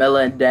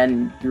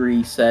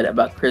Meledandri said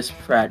about Chris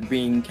Pratt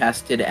being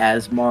casted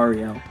as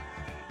Mario.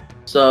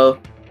 So,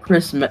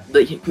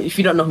 if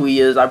you don't know who he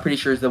is, I'm pretty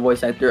sure he's the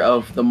voice actor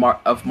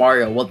of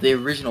Mario. Well, the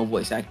original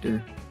voice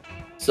actor.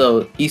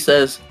 So he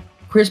says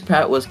Chris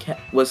Pratt was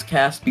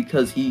cast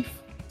because he.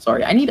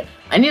 Sorry, I need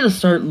to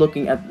start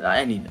looking at.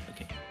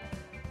 Okay.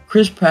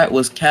 Chris Pratt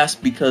was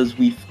cast because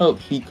we felt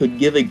he could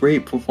give a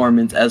great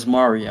performance as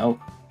Mario.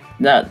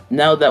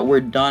 Now that we're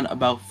done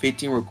about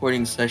 15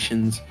 recording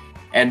sessions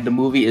and the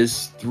movie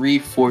is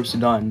 3/4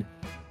 done,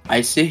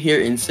 I sit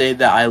here and say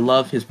that I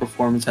love his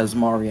performance as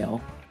Mario.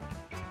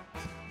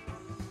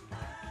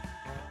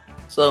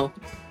 So,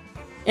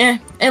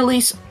 at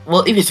least,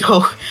 well, even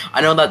so,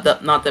 I know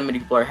that not that many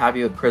people are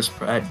happy with Chris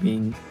Pratt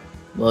being,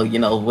 well,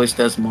 voiced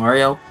as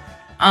Mario.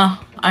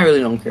 I really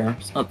don't care.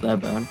 It's not that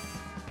bad.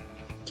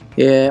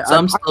 Yeah, so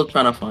I'm still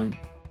trying to find.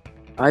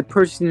 I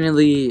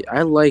personally,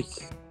 I like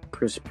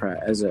Chris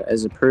Pratt as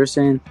a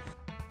person,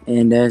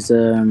 and as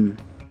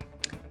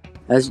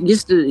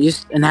just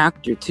an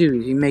actor too.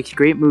 He makes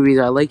great movies.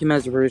 I like him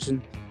as a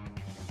person.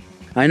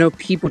 I know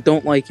people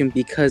don't like him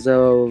because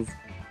of,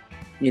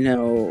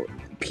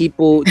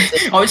 people.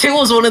 I would say it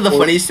was one of the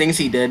funniest things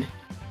he did.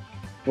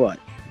 What?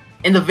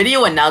 In the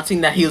video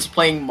announcing that he was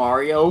playing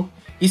Mario,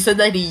 he said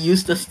that he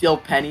used to steal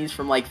pennies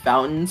from like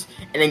fountains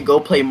and then go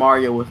play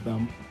Mario with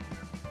them.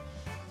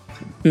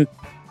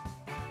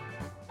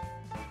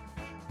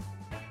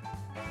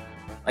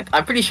 Like,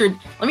 I'm pretty sure.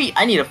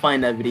 I need to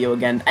find that video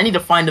again. I need to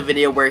find the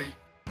video where.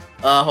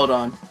 Hold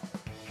on.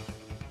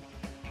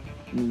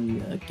 Let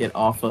me get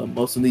off of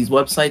most of these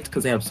websites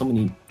because they have so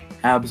many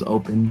tabs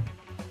open.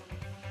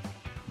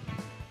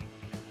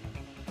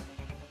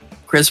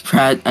 Chris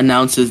Pratt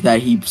announces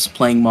that he's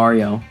playing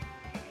Mario.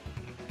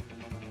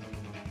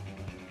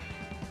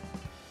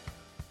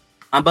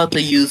 I'm about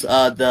to use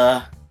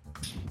the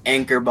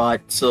Anchor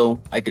bot so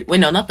I could. Wait,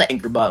 no, not the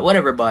Anchor bot.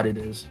 Whatever bot it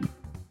is,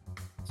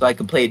 so I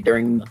can play it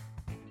during the.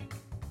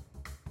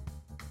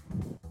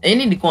 You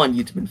need to go on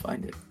YouTube and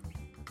find it.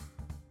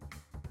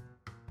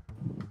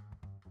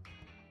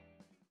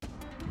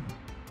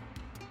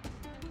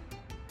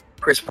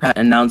 Chris Pratt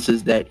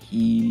announces that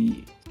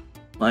he's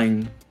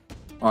playing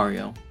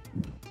Mario.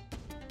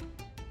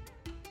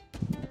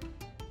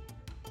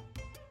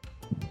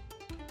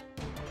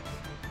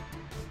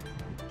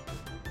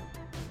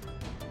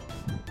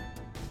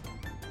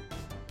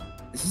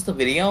 Is this the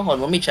video? Hold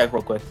on, let me check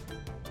real quick.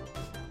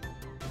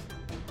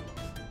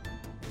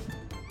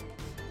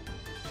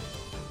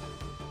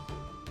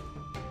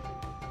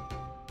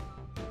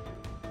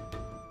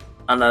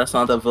 Oh no, that's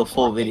not the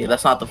full video.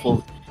 That's not the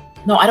full.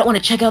 No, I don't want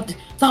to check out.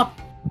 Stop!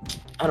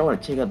 I don't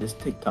want to check out this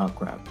TikTok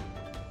crap.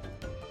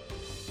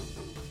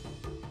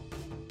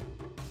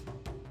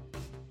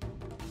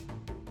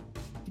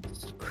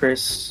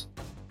 Chris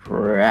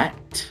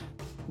Pratt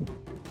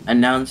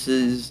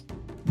announces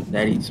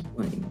that he's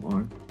playing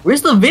more.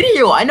 Where's the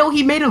video? I know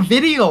he made a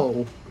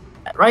video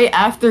right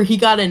after he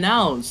got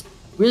announced.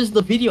 Where's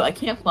the video? I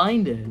can't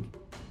find it.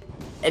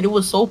 And it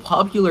was so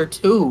popular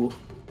too.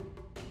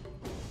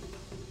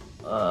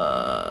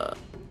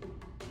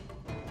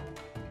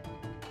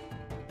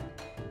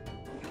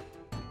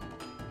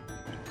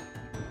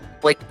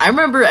 Like, I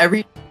remember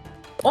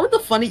one of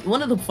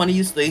the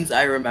funniest things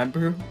I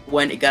remember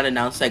when it got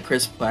announced that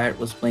Chris Pratt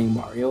was playing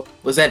Mario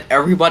was that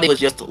everybody was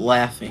just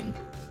laughing.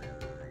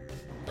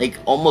 Like,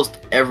 almost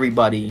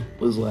everybody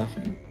was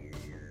laughing.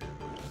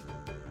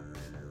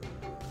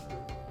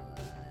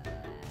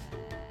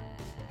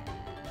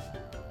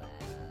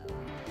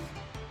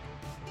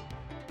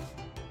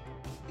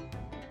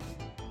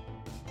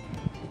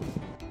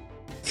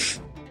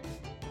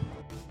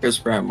 Chris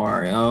Pratt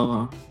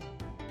Mario.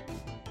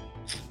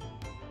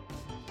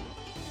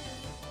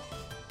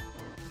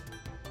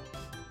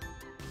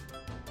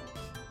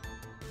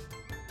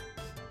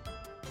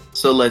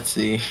 So let's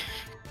see.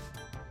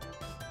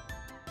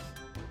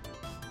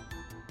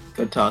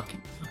 Good talking.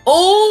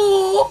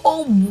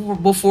 Oh!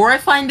 Before I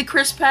find the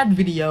Chris Pratt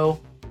video,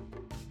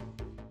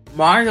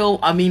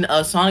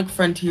 Sonic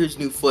Frontier's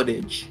new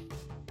footage.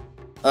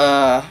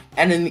 The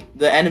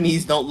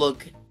enemies don't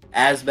look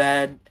as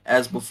bad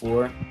as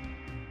before.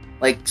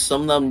 Like,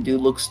 some of them do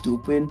look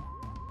stupid.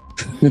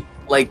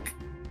 Like,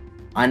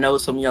 I know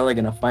some of y'all are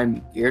gonna find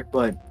me weird,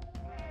 but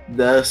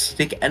the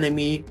stick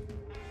enemy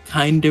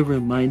kind of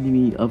reminded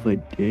me of a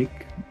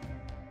dick.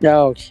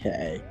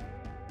 Okay.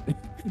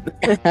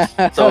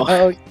 So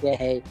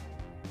okay.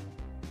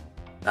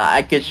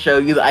 I could show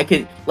you. I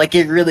could, like,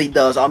 it really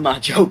does. I'm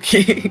not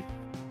joking.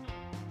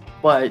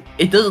 But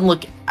it doesn't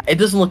look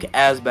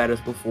as bad as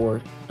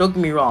before. Don't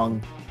get me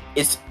wrong.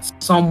 It's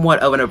somewhat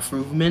of an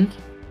improvement,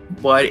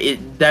 but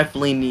it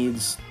definitely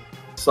needs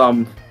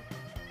some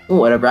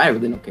whatever. I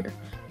really don't care.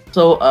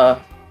 So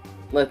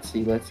let's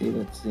see.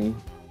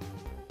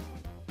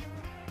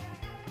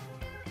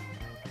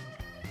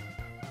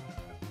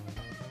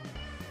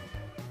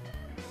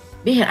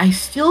 Man, I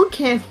still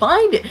can't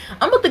find it.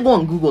 I'm about to go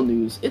on Google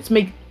News.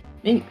 Maybe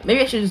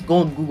I should just go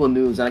on Google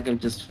News and I can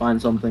just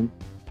find something.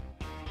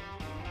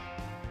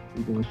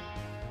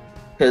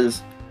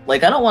 Because,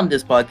 like, I don't want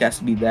this podcast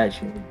to be that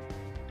short.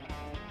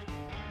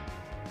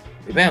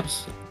 Maybe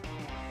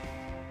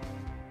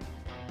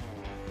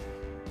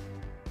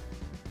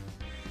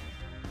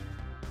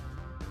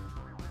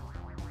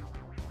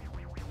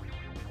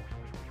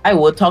I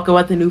would talk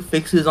about the new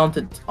fixes on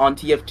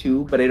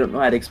TF2, but I don't know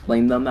how to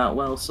explain them that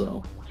well,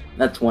 so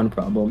that's one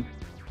problem.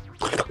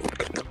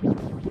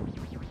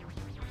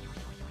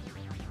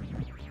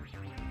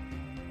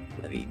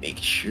 Let me make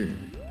sure.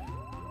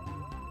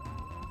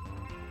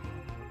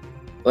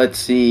 Let's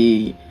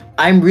see.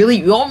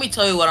 You want me to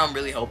tell you what I'm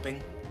really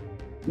hoping?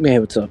 Yeah,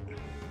 what's up?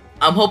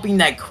 I'm hoping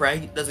that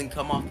Craig doesn't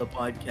come off the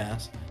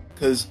podcast.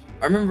 Because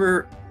I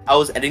remember I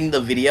was editing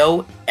the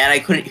video and I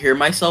couldn't hear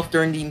myself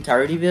during the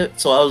entirety of it.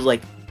 So I was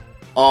like,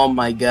 oh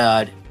my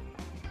god.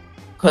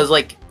 Because,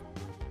 like,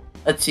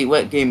 let's see,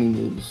 what gaming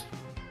news?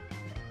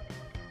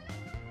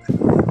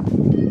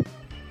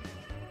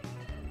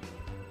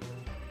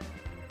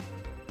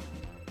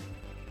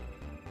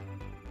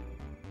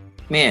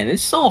 Man,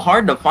 it's so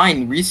hard to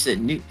find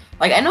recent news.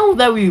 Like, I know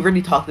that we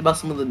already talked about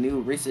some of the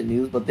recent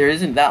news, but there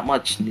isn't that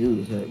much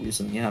news that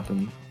recently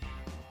happened.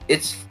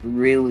 It's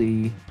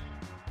really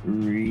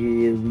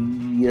blank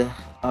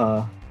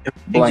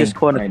just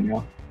kind of right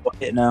now.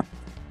 Quiet now.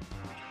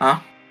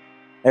 Huh?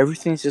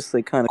 Everything's just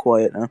like kind of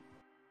quiet now.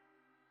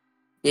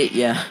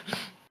 Yeah.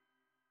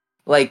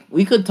 Like,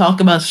 we could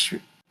talk about we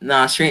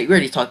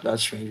already talked about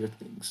Stranger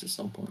Things at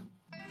some point.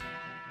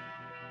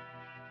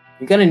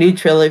 We got a new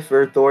trailer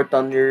for Thor: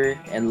 Thunder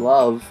and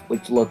Love,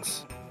 which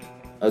looks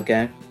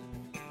okay.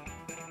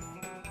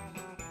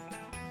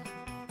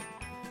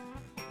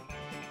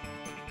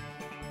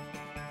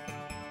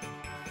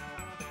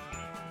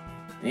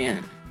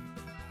 Man,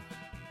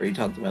 already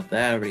talked about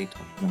that.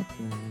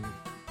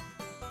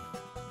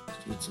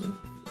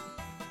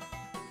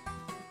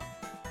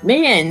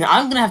 Man,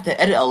 I'm gonna have to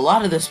edit a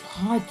lot of this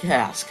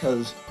podcast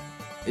because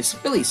it's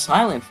really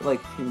silent for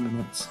like a few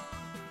minutes.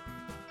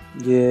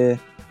 Yeah,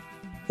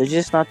 there's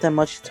just not that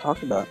much to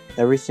talk about.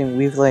 Everything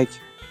we've like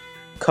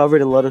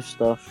covered a lot of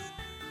stuff.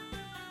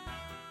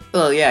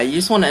 Oh yeah, you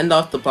just want to end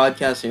off the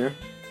podcast here?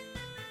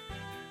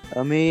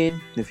 I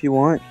mean, if you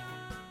want.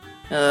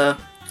 Let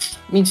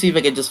me see if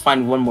I can just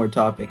find one more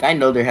topic. I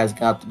know there has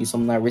got to be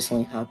something that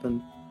recently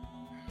happened.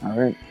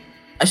 Alright.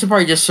 I should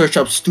probably just search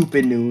up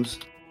stupid news.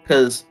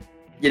 Because,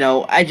 you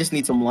know, I just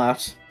need some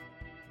laughs.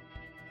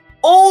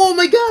 Oh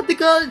my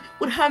god,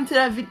 what happened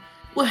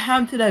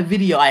to that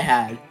video I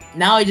had?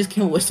 Now I just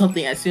came up with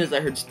something as soon as I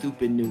heard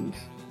stupid news.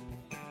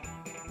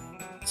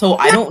 So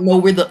I don't know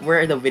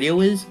where the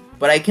video is,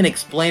 but I can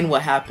explain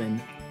what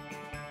happened.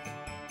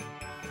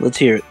 Let's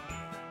hear it.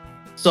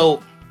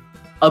 So,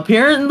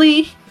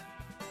 apparently,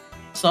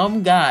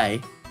 some guy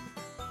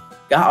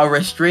got a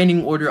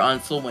restraining order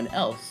on someone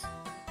else.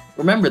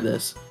 Remember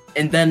this.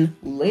 And then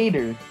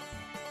later,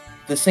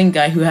 the same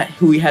guy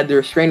who he had the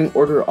restraining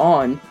order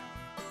on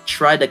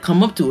tried to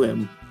come up to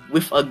him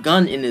with a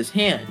gun in his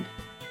hand.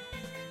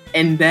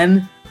 And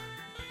then,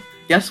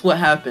 guess what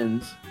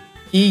happens?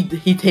 He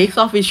takes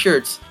off his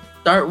shirts,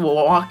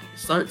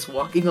 starts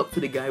walking up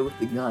to the guy with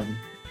the gun.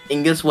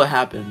 And guess what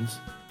happens?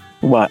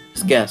 What?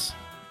 Just guess.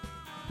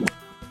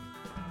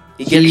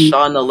 He gets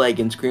shot in the leg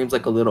and screams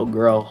like a little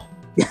girl.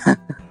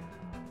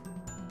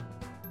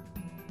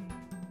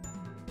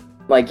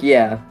 Like,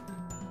 yeah.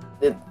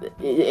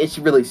 It's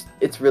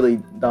really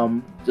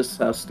dumb just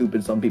how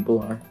stupid some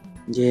people are.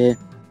 Yeah.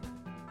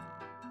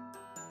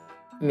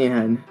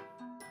 Man.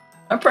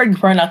 I'm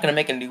probably not gonna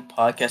make a new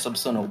podcast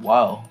episode in a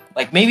while.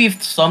 Like, maybe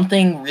if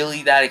something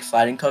really that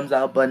exciting comes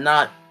out, but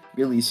not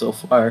really so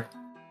far.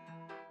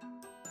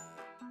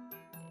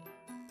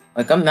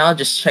 Like, I'm now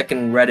just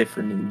checking Reddit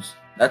for news.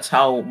 That's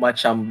how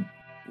much I'm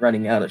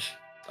running out of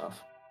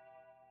stuff.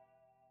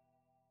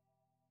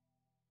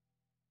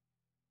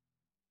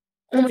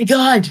 Oh my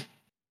god!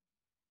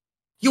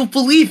 You'll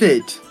believe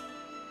it!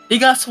 They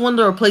got someone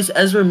to replace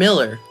Ezra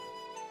Miller.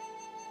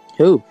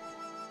 Who?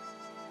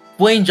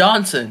 Dwayne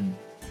Johnson.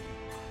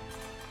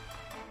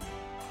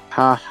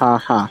 Ha ha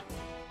ha.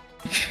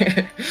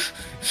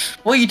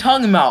 What are you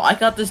talking about? I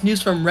got this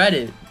news from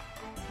Reddit.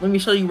 Let me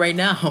show you right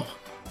now.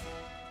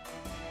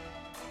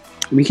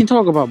 We can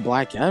talk about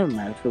Black Adam,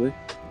 actually.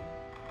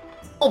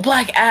 Oh,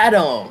 Black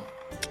Adam.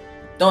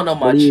 Don't know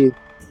What much. do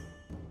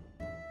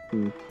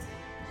you...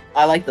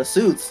 I like the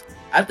suits.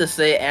 I have to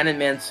say,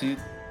 Ant-Man suit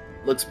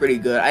looks pretty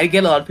good. I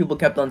get a lot of people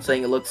kept on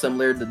saying it looks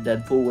similar to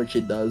Deadpool, which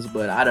it does,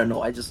 but I don't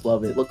know. I just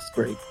love it. It looks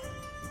great.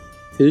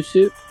 Whose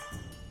suit?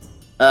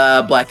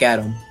 Black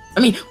Adam. I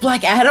mean,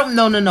 Black Adam?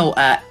 No.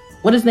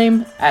 What his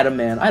name? Adam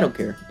Man. I don't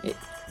care.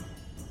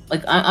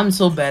 I'm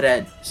so bad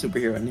at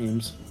superhero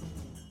names.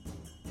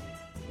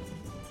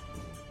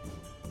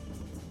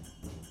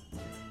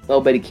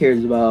 Nobody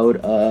cares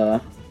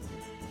about,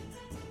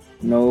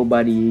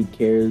 Nobody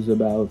cares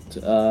about,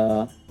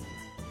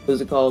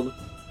 what's it called?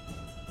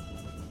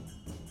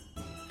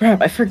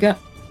 Crap, I forgot.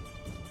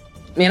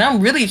 Man, I'm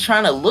really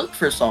trying to look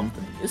for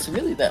something. It's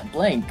really that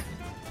blank.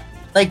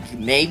 Like,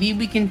 maybe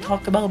we can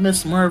talk about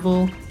Miss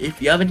Marvel,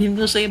 if you have anything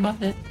to say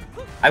about it.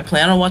 I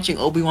plan on watching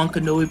Obi-Wan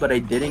Kenobi, but I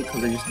didn't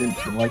because I just didn't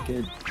feel like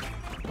it.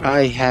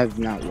 I have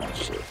not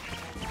watched it.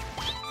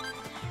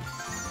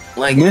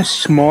 Like,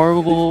 Miss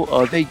Marvel,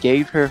 they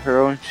gave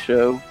her own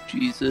show.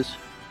 Jesus.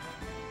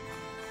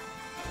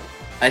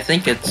 I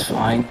think it's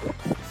fine.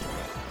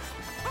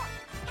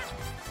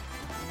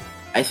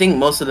 I think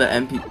most of the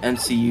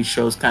MCU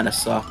shows kind of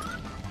suck.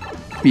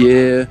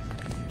 Yeah.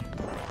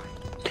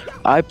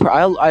 I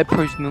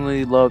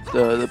personally love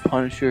the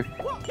Punisher.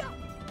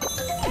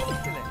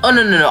 Oh,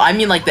 no. I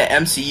mean, like, the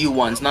MCU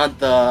ones, not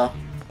the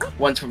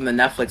ones from the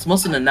Netflix.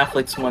 Most of the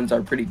Netflix ones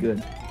are pretty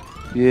good.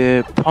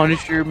 Yeah,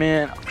 Punisher,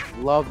 man. I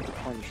love the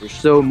Punisher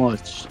so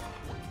much.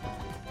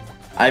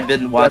 I've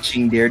been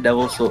watching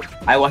Daredevil, so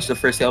I watched the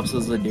first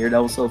episodes of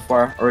Daredevil so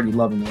far. Already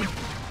loving it.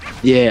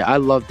 Yeah, I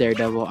love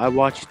Daredevil. I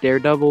watched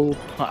Daredevil.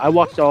 I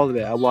watched all of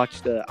it. I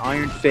watched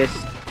Iron Fist,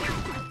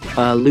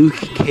 Luke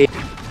Cage.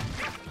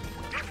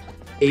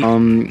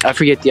 I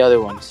forget the other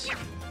ones.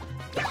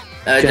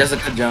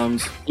 Jessica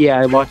Jones. Yeah,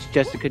 I watched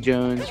Jessica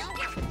Jones.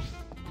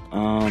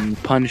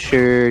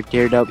 Punisher,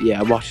 Daredevil. Yeah,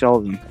 I watched all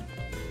of them.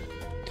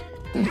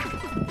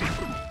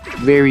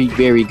 Very,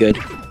 very good.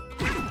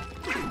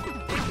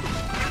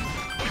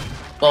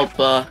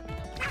 Well,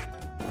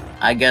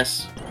 I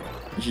guess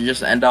we should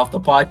just end off the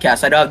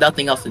podcast. I don't have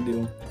nothing else to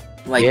do.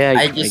 Like, yeah,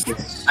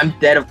 I'm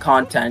dead of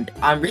content.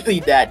 I'm really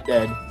that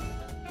dead.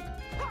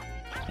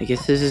 I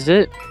guess this is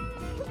it.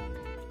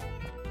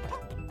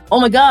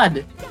 Oh my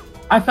god!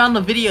 I found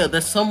a video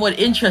that's somewhat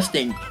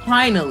interesting.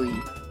 Finally!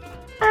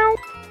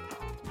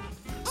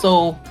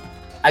 So,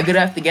 I'm gonna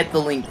have to get the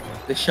link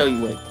to show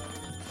you it.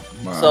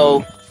 Wow.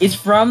 So, it's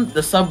from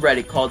the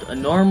subreddit called A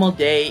Normal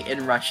Day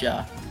in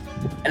Russia.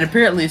 And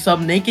apparently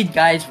some naked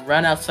guys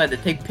run outside to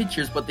take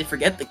pictures, but they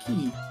forget the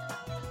key.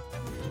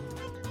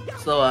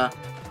 So,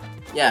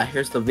 yeah,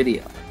 here's the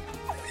video.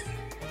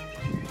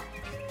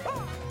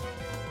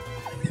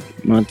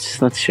 Let's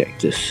check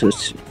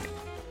this.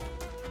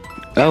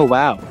 Oh,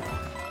 wow.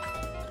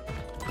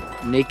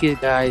 Naked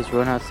guys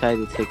run outside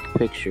to take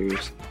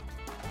pictures.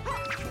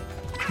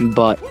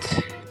 But,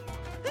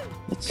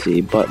 let's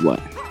see, but what?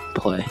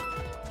 Play.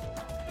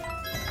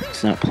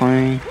 It's not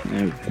playing.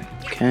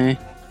 Okay.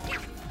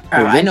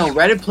 I know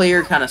Reddit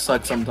player kind of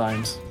sucks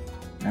sometimes.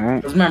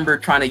 Alright. I remember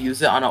trying to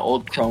use it on an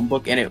old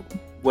Chromebook and it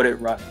wouldn't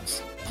run.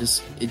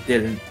 It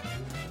didn't.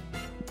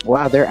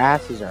 Wow, their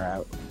asses are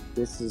out.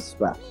 This is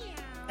wow.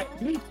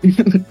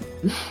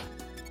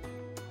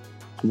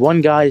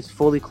 One guy is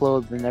fully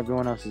clothed and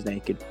everyone else is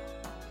naked.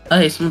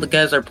 Hey, some of the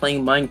guys are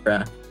playing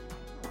Minecraft.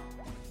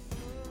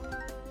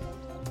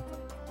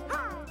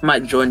 I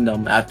might join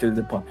them after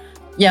the pod.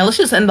 Yeah, let's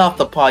just end off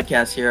the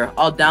podcast here.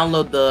 I'll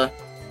download the...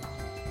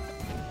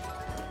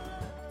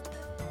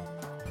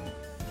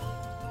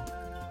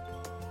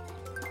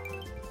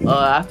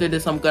 after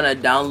this, I'm gonna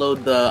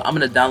download the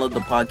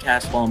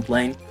podcast while I'm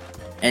playing.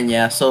 And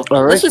yeah, so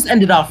let's just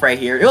end it off right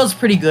here. It was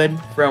pretty good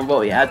from what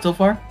we had so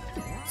far.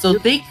 So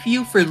thank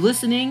you for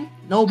listening,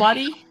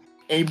 nobody.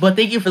 But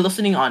thank you for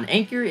listening on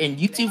Anchor and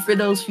YouTube for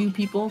those few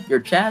people, your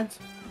chads.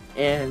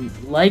 And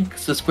like,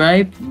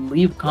 subscribe,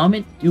 leave a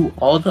comment, do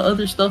all the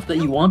other stuff that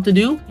you want to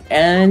do.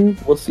 And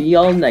we'll see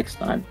y'all next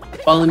time.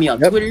 Follow me on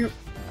Twitter.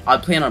 I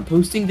plan on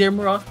posting there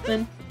more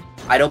often.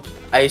 I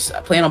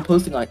plan on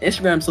posting on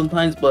Instagram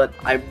sometimes, but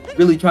I'm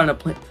really trying to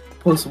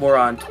post more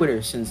on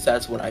Twitter since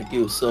that's what I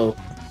do. So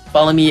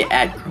follow me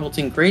at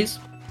Carlton Craze.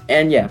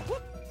 And yeah,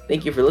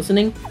 thank you for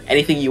listening.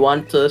 Anything you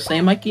want to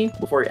say, Mikey,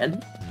 before we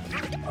end?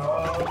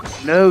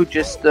 No,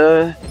 just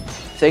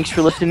thanks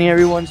for listening,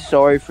 everyone.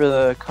 Sorry for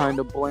the kind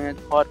of bland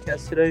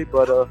podcast today,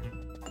 but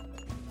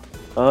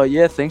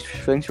yeah, thanks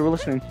for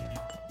listening.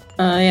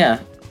 Yeah.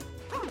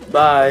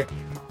 Bye.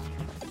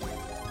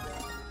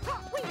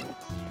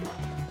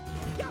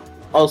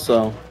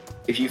 Also,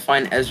 if you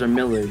find Ezra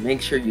Miller,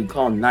 make sure you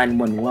call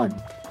 911.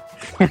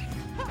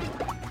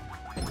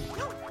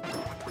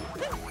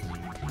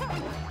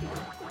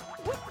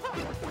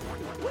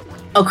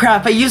 Oh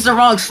crap, I used the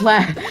wrong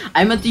slash.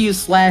 I meant to use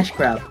slash,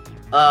 crap.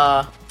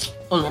 Hold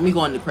on, let me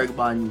go into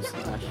Craigbot and use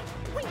slash.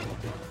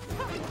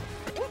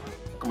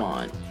 Come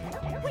on.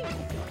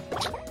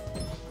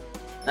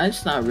 I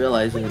just not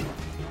realizing it.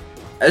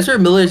 Ezra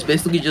Miller is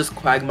basically just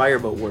Quagmire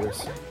but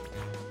worse.